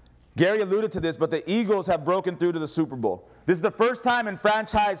 Gary alluded to this, but the Eagles have broken through to the Super Bowl. This is the first time in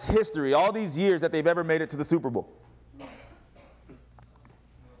franchise history, all these years, that they've ever made it to the Super Bowl.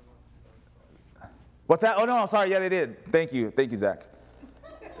 What's that? Oh, no, sorry. Yeah, they did. Thank you. Thank you, Zach.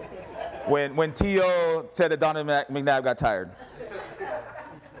 When T.O. said that Donovan McNabb got tired.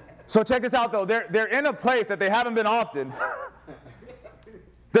 So check this out, though. They're in a place that they haven't been often.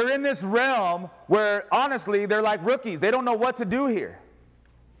 They're in this realm where, honestly, they're like rookies. They don't know what to do here.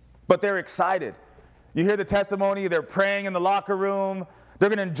 But they're excited. You hear the testimony. They're praying in the locker room. They're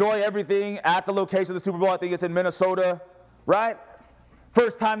going to enjoy everything at the location of the Super Bowl. I think it's in Minnesota, right?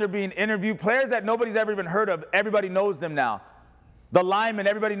 First time they're being interviewed. Players that nobody's ever even heard of, everybody knows them now. The linemen,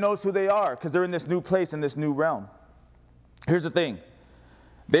 everybody knows who they are because they're in this new place, in this new realm. Here's the thing.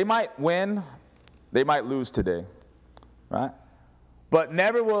 They might win, they might lose today, right? But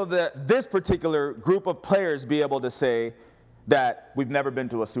never will this particular group of players be able to say that we've never been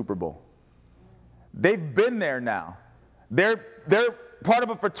to a Super Bowl. They've been there now. They're part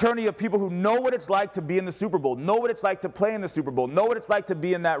of a fraternity of people who know what it's like to be in the Super Bowl, know what it's like to play in the Super Bowl, know what it's like to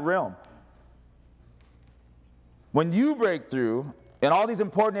be in that realm. When you break through in all these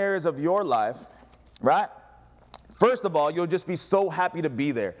important areas of your life, right? First of all, you'll just be so happy to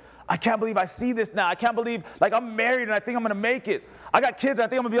be there. I can't believe I see this now. I can't believe, like, I'm married and I think I'm going to make it. I got kids and I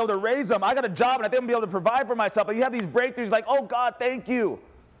think I'm going to be able to raise them. I got a job and I think I'm going to be able to provide for myself. And you have these breakthroughs like, oh, God, thank you.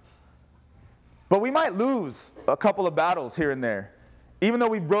 But we might lose a couple of battles here and there, even though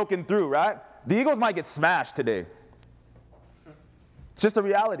we've broken through, right? The Eagles might get smashed today. It's just a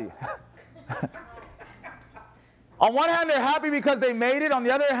reality. On one hand, they're happy because they made it. On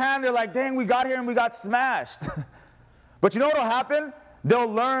the other hand, they're like, dang, we got here and we got smashed. But you know what will happen?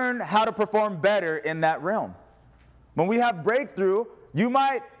 They'll learn how to perform better in that realm. When we have breakthrough, you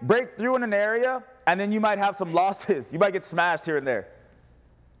might break through in an area, and then you might have some losses. You might get smashed here and there.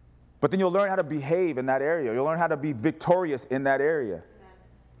 But then you'll learn how to behave in that area. You'll learn how to be victorious in that area.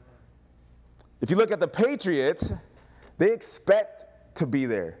 If you look at the Patriots, they expect to be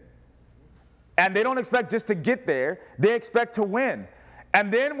there. And they don't expect just to get there. They expect to win.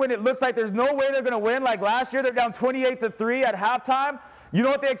 And then when it looks like there's no way they're going to win, like last year, they're down 28-3 at halftime, you know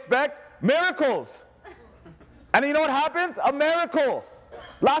what they expect? Miracles. And then you know what happens? A miracle.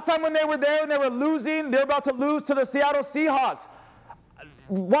 Last time when they were there and they were losing, they were about to lose to the Seattle Seahawks.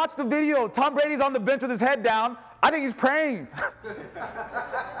 Watch the video. Tom Brady's on the bench with his head down. I think he's praying.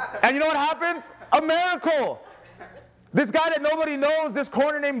 And you know what happens? A miracle. This guy that nobody knows, this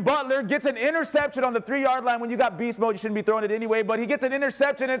corner named Butler, gets an interception on the 3-yard line. When you got beast mode, you shouldn't be throwing it anyway, but he gets an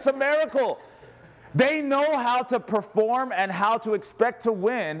interception. It's a miracle. They know how to perform and how to expect to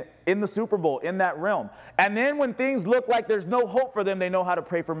win in the Super Bowl, in that realm. And then when things look like there's no hope for them, they know how to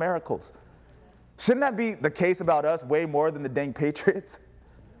pray for miracles. Shouldn't that be the case about us way more than the dang Patriots?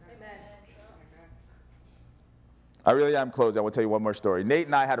 Amen. I really am closing. I want to tell you one more story. Nate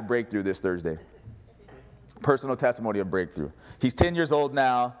and I had a breakthrough this Thursday. Personal testimony of breakthrough. He's 10 years old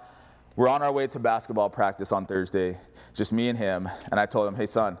now. We're on our way to basketball practice on Thursday, just me and him. And I told him, hey,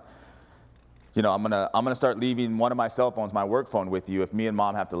 son, you know, I'm gonna start leaving one of my cell phones, my work phone, with you. If me and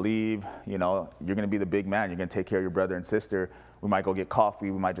mom have to leave, you know, you're gonna be the big man. You're gonna take care of your brother and sister. We might go get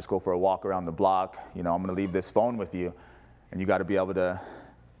coffee. We might just go for a walk around the block. You know, I'm gonna leave this phone with you, and you got to be able to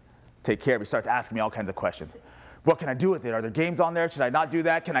take care of it. He starts asking me all kinds of questions. What can I do with it? Are there games on there? Should I not do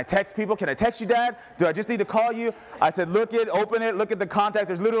that? Can I text people? Can I text you, Dad? Do I just need to call you? I said, open it, look at the contacts.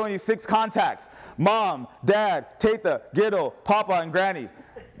 There's literally only 6 contacts. Mom, Dad, Tata, Giddo, Papa, and Granny.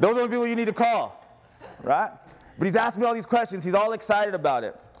 Those are the people you need to call, right? But he's asking me all these questions. He's all excited about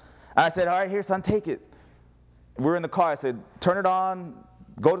it. And I said, all right, here, son, take it. We're in the car. I said, turn it on,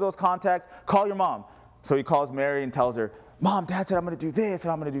 go to those contacts, call your mom. So he calls Mary and tells her, Mom, Dad said I'm going to do this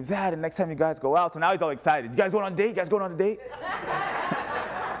and I'm going to do that, and next time you guys go out. So now he's all excited. You guys going on a date? You guys going on a date?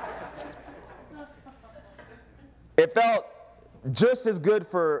 It felt just as good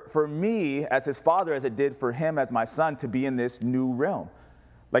for me as his father as it did for him as my son to be in this new realm.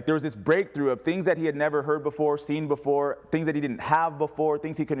 Like there was this breakthrough of things that he had never heard before, seen before, things that he didn't have before,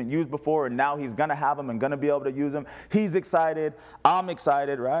 things he couldn't use before, and now he's going to have them and going to be able to use them. He's excited. I'm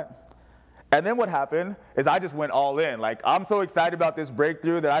excited, right? And then what happened is I just went all in. Like, I'm so excited about this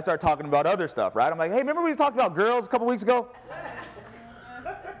breakthrough that I started talking about other stuff, right? I'm like, hey, remember we talked about girls a couple weeks ago?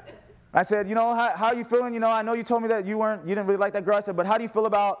 I said, you know, how are you feeling? You know, I know you told me that you didn't really like that girl. I said, but how do you feel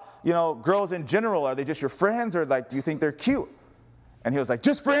about, you know, girls in general? Are they just your friends, or like, do you think they're cute? And he was like,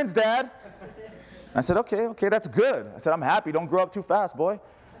 just friends, Dad. And I said, okay, that's good. I said, I'm happy. Don't grow up too fast, boy.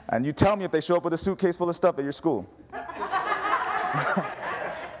 And you tell me if they show up with a suitcase full of stuff at your school.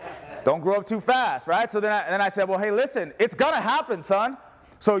 Don't grow up too fast, right? So then I said, well, hey, listen, it's going to happen, son.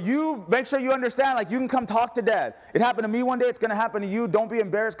 So you make sure you understand, like, you can come talk to Dad. It happened to me one day. It's going to happen to you. Don't be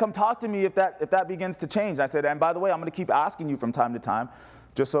embarrassed. Come talk to me if that begins to change. I said, and by the way, I'm going to keep asking you from time to time,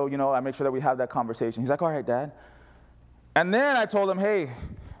 just so, you know, I make sure that we have that conversation. He's like, all right, Dad. And then I told him, hey,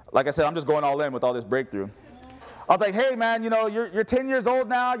 like I said, I'm just going all in with all this breakthrough. I was like, hey, man, you know, you're 10 years old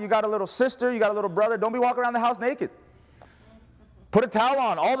now. You got a little sister. You got a little brother. Don't be walking around the house naked. Put a towel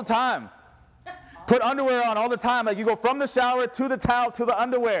on all the time. Put underwear on all the time. Like you go from the shower to the towel to the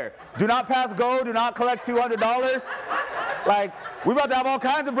underwear. Do not pass go. Do not collect $200. Like, we're about to have all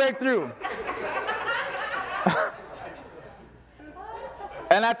kinds of breakthrough.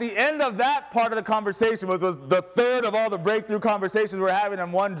 And at the end of that part of the conversation, which was the third of all the breakthrough conversations we're having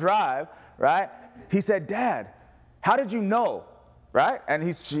in one drive, right? He said, Dad, how did you know? Right? And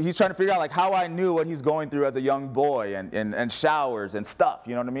he's trying to figure out like how I knew what he's going through as a young boy and showers and stuff.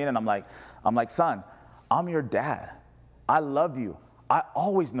 You know what I mean? And I'm like, son, I'm your dad. I love you. I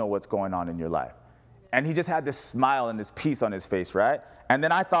always know what's going on in your life. And he just had this smile and this peace on his face, right? And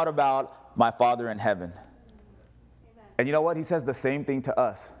then I thought about my Father in heaven. And you know what? He says the same thing to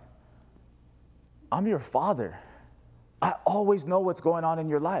us. I'm your Father. I always know what's going on in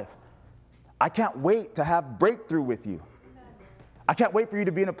your life. I can't wait to have breakthrough with you. I can't wait for you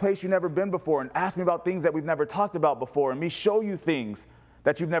to be in a place you've never been before and ask me about things that we've never talked about before and me show you things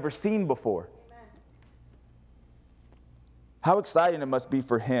that you've never seen before. Amen. How exciting it must be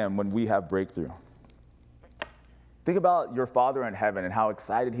for him when we have breakthrough. Think about your Father in heaven and how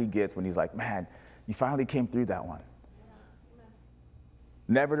excited he gets when he's like, man, you finally came through that one.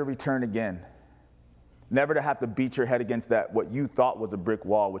 Never to return again. Never to have to beat your head against that, what you thought was a brick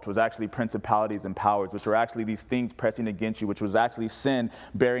wall, which was actually principalities and powers, which were actually these things pressing against you, which was actually sin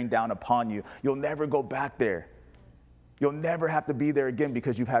bearing down upon you. You'll never go back there. You'll never have to be there again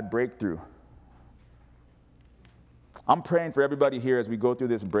because you've had breakthrough. I'm praying for everybody here as we go through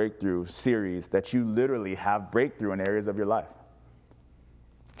this breakthrough series that you literally have breakthrough in areas of your life.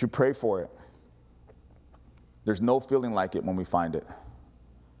 That you pray for it. There's no feeling like it when we find it.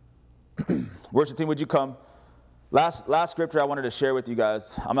 Worship team, would you come? Last scripture I wanted to share with you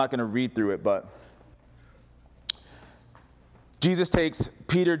guys. I'm not going to read through it, but Jesus takes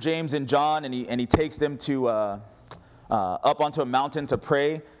Peter, James, and John, and he takes them to up onto a mountain to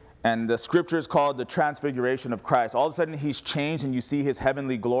pray. And the scripture is called the Transfiguration of Christ. All of a sudden, he's changed, and you see his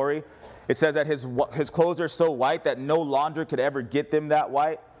heavenly glory. It says that his clothes are so white that no launder could ever get them that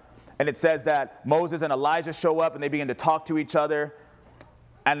white. And it says that Moses and Elijah show up, and they begin to talk to each other.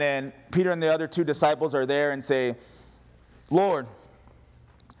 And then Peter and the other two disciples are there and say, Lord,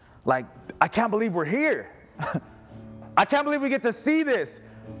 like, I can't believe we're here. I can't believe we get to see this.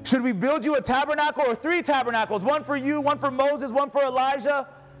 Should we build you a tabernacle or 3 tabernacles? One for you, one for Moses, one for Elijah.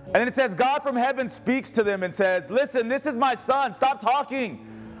 And then it says God from heaven speaks to them and says, listen, this is my son. Stop talking.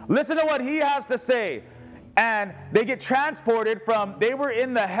 Listen to what he has to say. And they get transported from, they were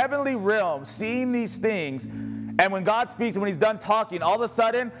in the heavenly realm seeing these things. And when God speaks and when he's done talking, all of a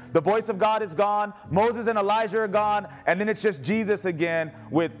sudden, the voice of God is gone. Moses and Elijah are gone. And then it's just Jesus again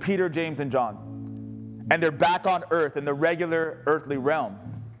with Peter, James, and John. And they're back on earth in the regular earthly realm.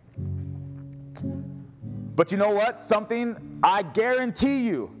 But you know what? Something I guarantee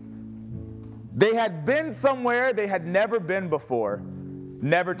you. They had been somewhere they had never been before,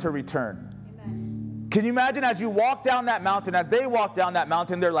 never to return. Amen. Can you imagine as you walk down that mountain, as they walk down that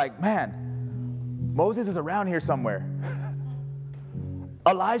mountain, they're like, man, Moses is around here somewhere.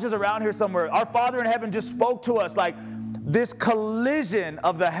 Elijah's around here somewhere. Our Father in heaven just spoke to us. Like this collision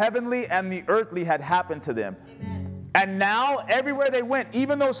of the heavenly and the earthly had happened to them. Amen. And now everywhere they went,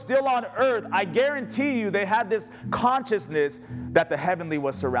 even though still on earth, I guarantee you they had this consciousness that the heavenly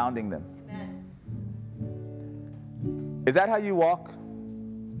was surrounding them. Amen. Is that how you walk?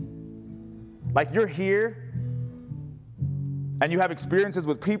 Like you're here, and you have experiences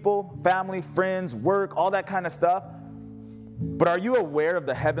with people, family, friends, work, all that kind of stuff. But are you aware of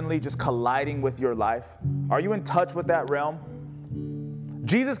the heavenly just colliding with your life? Are you in touch with that realm?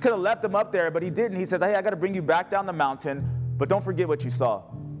 Jesus could have left them up there, but he didn't. He says, hey, I got to bring you back down the mountain, but don't forget what you saw.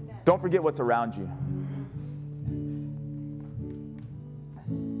 Don't forget what's around you.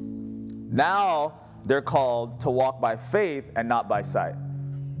 Now they're called to walk by faith and not by sight.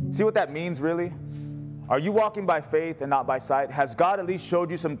 See what that means, really? Are you walking by faith and not by sight? Has God at least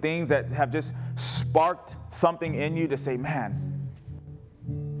showed you some things that have just sparked something in you to say, man,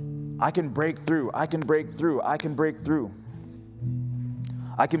 I can break through. I can break through. I can break through.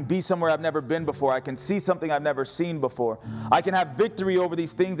 I can be somewhere I've never been before. I can see something I've never seen before. I can have victory over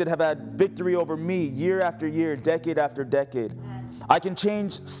these things that have had victory over me year after year, decade after decade. I can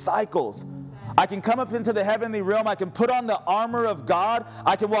change cycles. I can come up into the heavenly realm. I can put on the armor of God.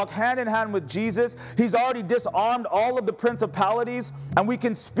 I can walk hand in hand with Jesus. He's already disarmed all of the principalities, and we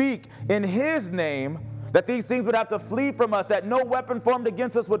can speak in his name that these things would have to flee from us, that no weapon formed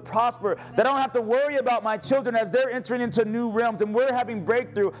against us would prosper, that I don't have to worry about my children as they're entering into new realms and we're having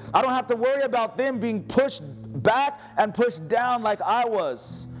breakthrough. I don't have to worry about them being pushed back and pushed down like I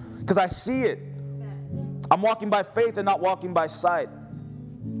was, because I see it. I'm walking by faith and not walking by sight.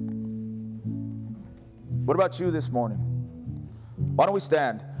 What about you this morning? Why don't we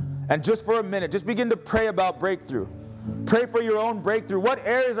stand? And just for a minute, just begin to pray about breakthrough. Pray for your own breakthrough. What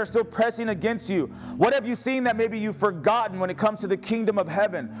areas are still pressing against you? What have you seen that maybe you've forgotten when it comes to the kingdom of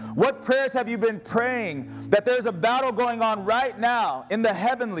heaven? What prayers have you been praying that there's a battle going on right now in the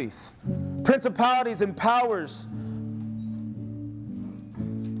heavenlies? Principalities and powers.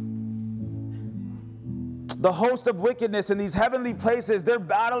 The host of wickedness in these heavenly places, they're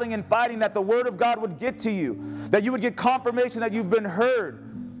battling and fighting that the word of God would get to you, that you would get confirmation that you've been heard,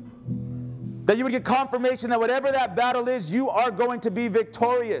 that you would get confirmation that whatever that battle is, you are going to be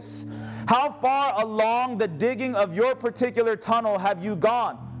victorious. How far along the digging of your particular tunnel have you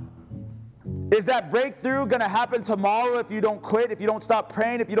gone? Is that breakthrough going to happen tomorrow if you don't quit, if you don't stop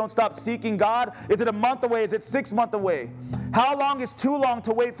praying, if you don't stop seeking God? Is it a month away? Is it 6 months away? How long is too long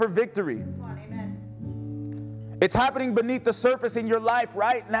to wait for victory? It's happening beneath the surface in your life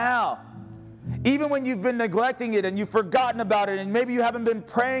right now. Even when you've been neglecting it and you've forgotten about it and maybe you haven't been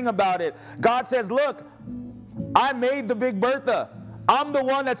praying about it, God says, look, I made the Big Bertha. I'm the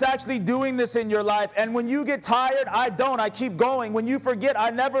one that's actually doing this in your life. And when you get tired, I don't. I keep going. When you forget,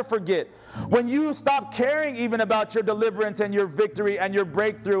 I never forget. When you stop caring even about your deliverance and your victory and your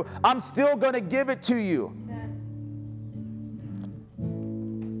breakthrough, I'm still going to give it to you.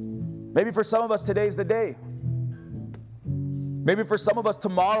 Maybe for some of us, today's the day. Maybe for some of us,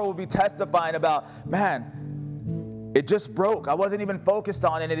 tomorrow we'll be testifying about, man, it just broke. I wasn't even focused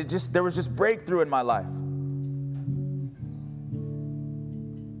on it, and there was just breakthrough in my life.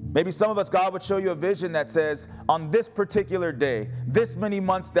 Maybe some of us, God would show you a vision that says, on this particular day, this many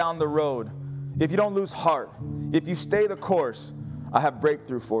months down the road, if you don't lose heart, if you stay the course, I have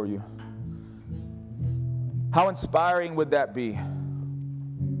breakthrough for you. How inspiring would that be?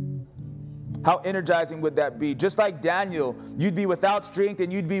 How energizing would that be? Just like Daniel, you'd be without strength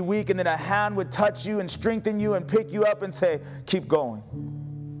and you'd be weak, and then a hand would touch you and strengthen you and pick you up and say, keep going.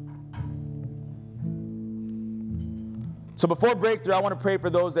 So before breakthrough, I want to pray for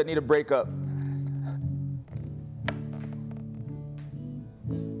those that need a breakup.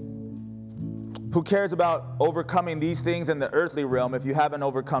 Who cares about overcoming these things in the earthly realm if you haven't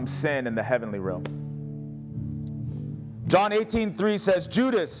overcome sin in the heavenly realm? John 18:3 says,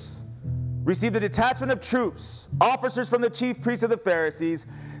 Judas received a detachment of troops, officers from the chief priests of the Pharisees.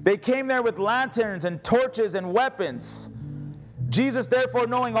 They came there with lanterns and torches and weapons. Jesus, therefore,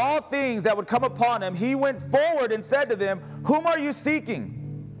 knowing all things that would come upon him, he went forward and said to them, whom are you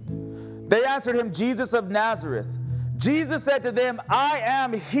seeking? They answered him, Jesus of Nazareth. Jesus said to them, I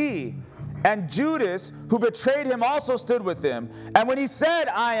am he. And Judas, who betrayed him, also stood with him. And when he said,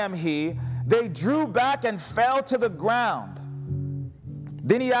 I am he, they drew back and fell to the ground.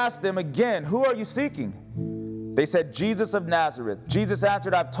 Then he asked them again, who are you seeking? They said, Jesus of Nazareth. Jesus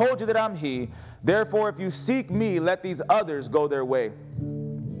answered, I've told you that I'm he. Therefore, if you seek me, let these others go their way.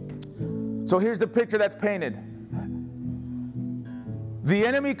 So here's the picture that's painted. The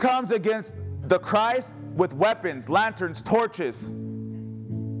enemy comes against the Christ with weapons, lanterns, torches,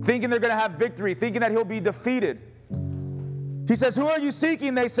 thinking they're going to have victory, thinking that he'll be defeated. He says, who are you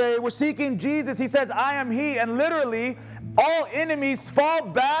seeking? They say, we're seeking Jesus. He says, I am he. And literally, all enemies fall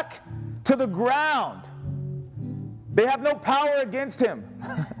back to the ground. They have no power against him.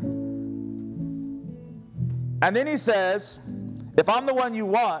 And then he says, if I'm the one you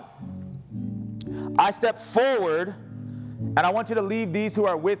want, I step forward and I want you to leave these who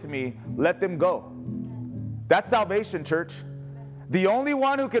are with me, let them go. That's salvation, church. The only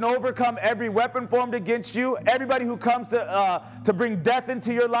one who can overcome every weapon formed against you, everybody who comes to bring death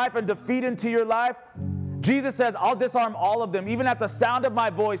into your life and defeat into your life, Jesus says, I'll disarm all of them. Even at the sound of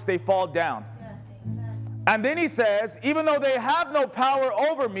my voice, they fall down. Yes. And then he says, even though they have no power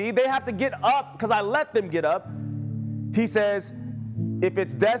over me, they have to get up because I let them get up. He says, if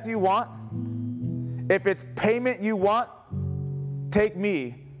it's death you want, if it's payment you want, take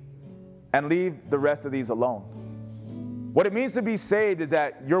me and leave the rest of these alone. What it means to be saved is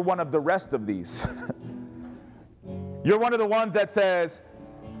that you're one of the rest of these. You're one of the ones that says,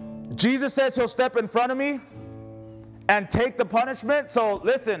 Jesus says he'll step in front of me and take the punishment. So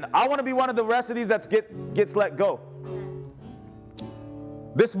listen, I want to be one of the rest of these that gets let go.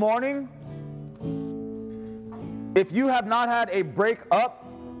 This morning, if you have not had a break up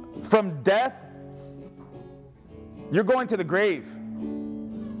from death, you're going to the grave.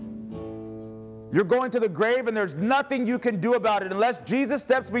 You're going to the grave, and there's nothing you can do about it. Unless Jesus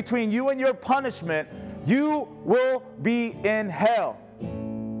steps between you and your punishment, you will be in hell.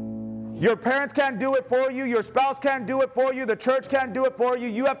 Your parents can't do it for you. Your spouse can't do it for you. The church can't do it for you.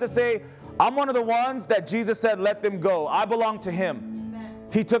 You have to say, I'm one of the ones that Jesus said, let them go. I belong to him. Amen.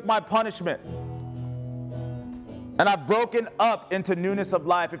 He took my punishment. and I've broken up into newness of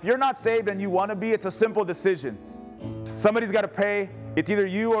life. If you're not saved and you want to be, it's a simple decision. Somebody's got to pray. It's either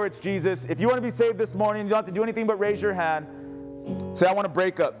you or it's Jesus. If you want to be saved this morning, you don't have to do anything but raise your hand. Say, I want to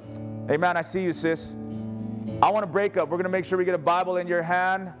break up. Amen. I see you, sis. I want to break up. We're going to make sure we get a Bible in your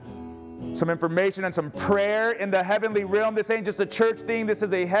hand, some information and some prayer in the heavenly realm. This ain't just a church thing. This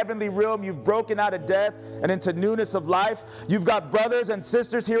is a heavenly realm. You've broken out of death and into newness of life. You've got brothers and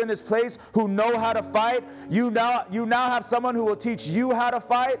sisters here in this place who know how to fight. You now have someone who will teach you how to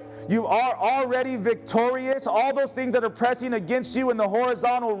fight. You are already victorious. All those things that are pressing against you in the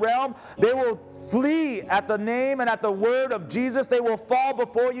horizontal realm, they will flee at the name and at the word of Jesus. They will fall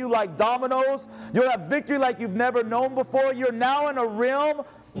before you like dominoes. You'll have victory like you've never known before. You're now in a realm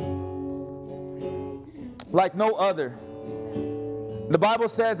like no other. The Bible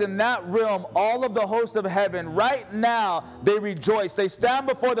says in that realm, all of the hosts of heaven, right now, they rejoice. They stand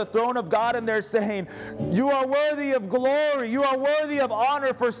before the throne of God and they're saying, you are worthy of glory. You are worthy of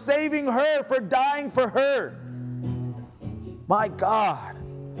honor for saving her, for dying for her. My God.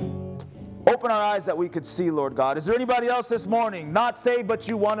 Open our eyes that we could see, Lord God. Is there anybody else this morning, not saved, but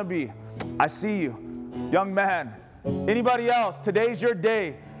you want to be? I see you. Young man. Anybody else? Today's your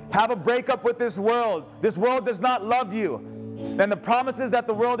day. Have a breakup with this world. This world does not love you. And the promises that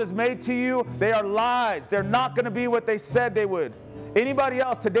the world has made to you, they are lies. They're not going to be what they said they would. Anybody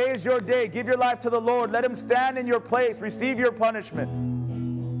else? Today is your day. Give your life to the Lord. Let him stand in your place. Receive your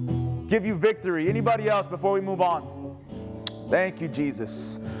punishment. Give you victory. Anybody else before we move on? Thank you,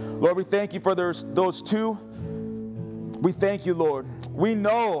 Jesus. Lord, we thank you for those two. We thank you, Lord. We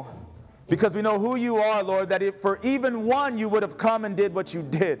know, because we know who you are, Lord, that if for even one you would have come and did what you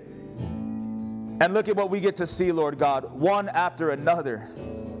did. And look at what we get to see, Lord God, one after another.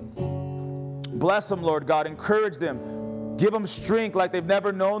 Bless them, Lord God. Encourage them. Give them strength like they've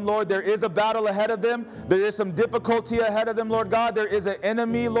never known, Lord. There is a battle ahead of them. There is some difficulty ahead of them, Lord God. There is an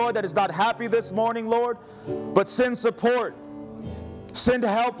enemy, Lord, that is not happy this morning, Lord. But send support. Send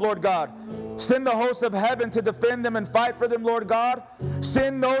help, Lord God. Send the hosts of heaven to defend them and fight for them, Lord God.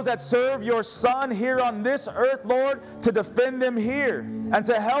 Send those that serve your Son here on this earth, Lord, to defend them here and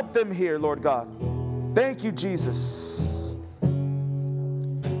to help them here, Lord God. Thank you, Jesus.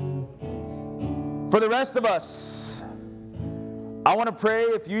 For the rest of us, I want to pray,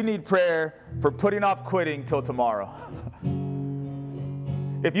 if you need prayer, for putting off quitting till tomorrow.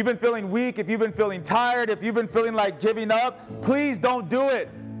 If you've been feeling weak, if you've been feeling tired, if you've been feeling like giving up, please don't do it.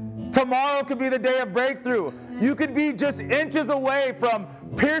 Tomorrow could be the day of breakthrough. You could be just inches away from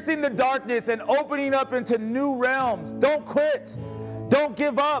piercing the darkness and opening up into new realms. Don't quit. Don't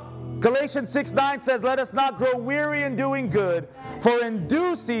give up. Galatians 6:9 says, let us not grow weary in doing good, for in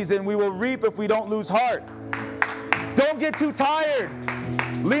due season we will reap if we don't lose heart. Don't get too tired.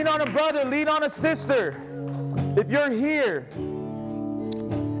 Lean on a brother, lean on a sister. If you're here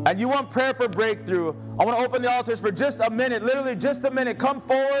and you want prayer for breakthrough, I want to open the altars for just a minute, literally just a minute. Come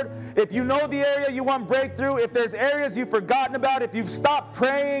forward. If you know the area you want breakthrough, if there's areas you've forgotten about, if you've stopped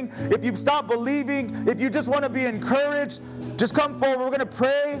praying, if you've stopped believing, if you just want to be encouraged, just come forward. We're going to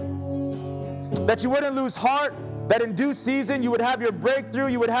pray that you wouldn't lose heart, that in due season you would have your breakthrough,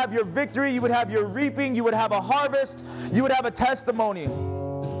 you would have your victory, you would have your reaping, you would have a harvest, you would have a testimony.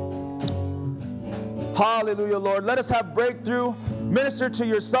 Hallelujah, Lord. Let us have breakthrough. Minister to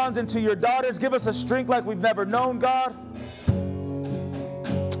your sons and to your daughters. Give us a strength like we've never known, God.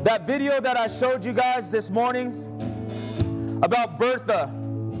 That video that I showed you guys this morning about Bertha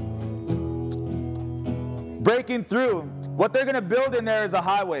breaking through, what they're going to build in there is a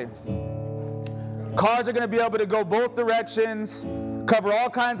highway. Cars are going to be able to go both directions, cover all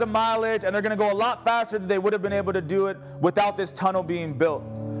kinds of mileage, and they're going to go a lot faster than they would have been able to do it without this tunnel being built.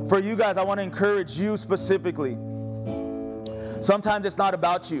 For you guys, I want to encourage you specifically. Sometimes it's not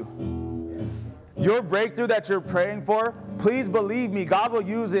about you. Your breakthrough that you're praying for, please believe me, God will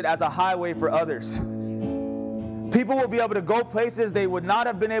use it as a highway for others. People will be able to go places they would not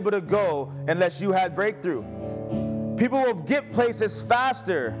have been able to go unless you had breakthrough. People will get places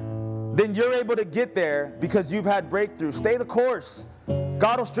faster than you're able to get there because you've had breakthrough. Stay the course.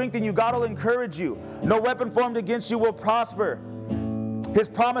 God will strengthen you. God will encourage you. No weapon formed against you will prosper. His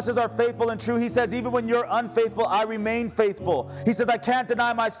promises are faithful and true. He says, even when you're unfaithful, I remain faithful. He says, I can't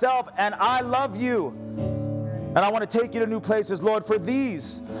deny myself, and I love you. And I want to take you to new places, Lord. For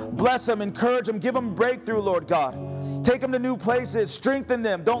these, bless them, encourage them, give them breakthrough, Lord God. Take them to new places, strengthen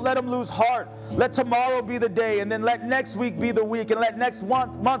them. Don't let them lose heart. Let tomorrow be the day, and then let next week be the week, and let next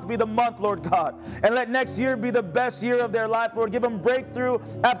month be the month, Lord God. And let next year be the best year of their life, Lord. Give them breakthrough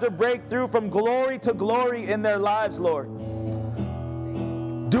after breakthrough from glory to glory in their lives, Lord.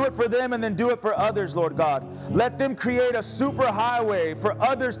 Do it for them and then do it for others, Lord God. Let them create a super highway for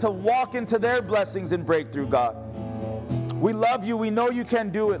others to walk into their blessings and breakthrough, God. We love you. We know you can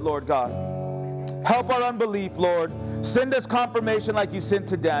do it, Lord God. Help our unbelief, Lord. Send us confirmation like you sent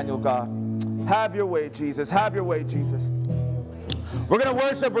to Daniel, God. Have your way, Jesus. Have your way, Jesus. We're going to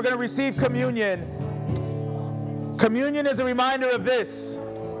worship. We're going to receive communion. Communion is a reminder of this.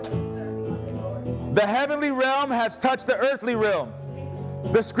 The heavenly realm has touched the earthly realm.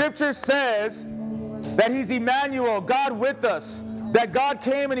 The scripture says that he's Emmanuel, God with us, that God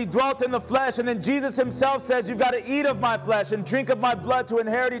came and he dwelt in the flesh. And then Jesus himself says, you've got to eat of my flesh and drink of my blood to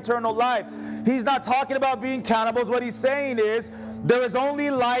inherit eternal life. He's not talking about being cannibals. What he's saying is, there is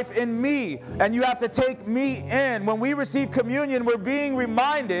only life in me, and you have to take me in. When we receive communion, we're being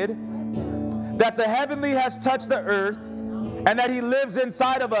reminded that the heavenly has touched the earth and that he lives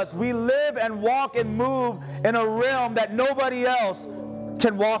inside of us. We live and walk and move in a realm that nobody else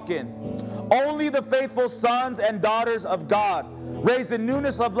can walk in. Only the faithful sons and daughters of God, raised in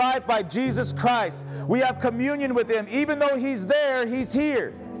newness of life by Jesus Christ. We have communion with him. Even though he's there, he's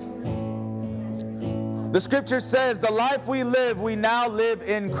here. The scripture says, the life we live, we now live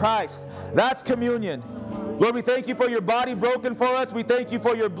in Christ. That's communion. Lord, we thank you for your body broken for us. We thank you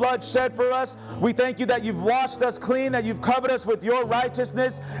for your blood shed for us. We thank you that you've washed us clean, that you've covered us with your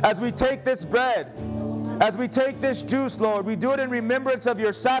righteousness. As we take this bread, as we take this juice, Lord, we do it in remembrance of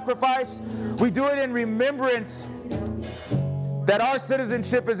your sacrifice. We do it in remembrance that our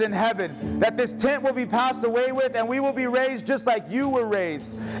citizenship is in heaven, that this tent will be passed away with, and we will be raised just like you were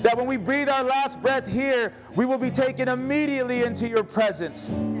raised. That when we breathe our last breath here, we will be taken immediately into your presence.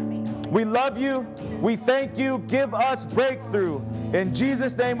 We love you. We thank you. Give us breakthrough. In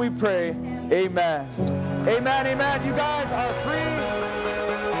Jesus' name we pray. Amen. Amen. Amen. You guys are free.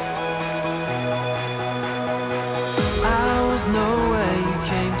 I was nowhere, you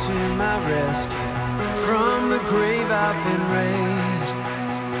came to my rescue. From the grave I've been raised.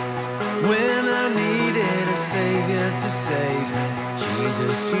 When I needed a savior to save me,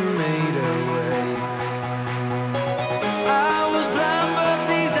 Jesus, you made a way. I was blind, but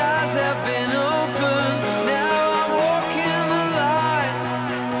these eyes have been opened. Now I walk in the light.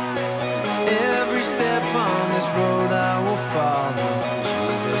 Every step on this road I will follow.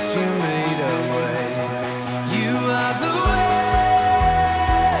 Jesus, you made a way. You are the way.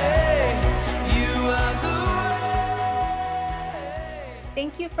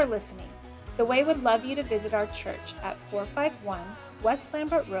 Thank you for listening. The Way would love you to visit our church at 451 West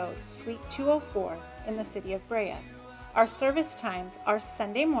Lambert Road, Suite 204 in the city of Brea. Our service times are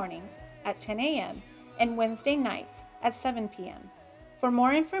Sunday mornings at 10 a.m. and Wednesday nights at 7 p.m. For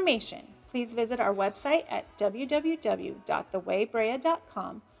more information, please visit our website at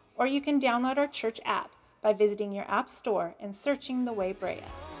www.thewaybrea.com, or you can download our church app by visiting your app store and searching The Way Brea.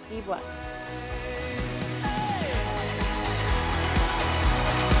 Be blessed.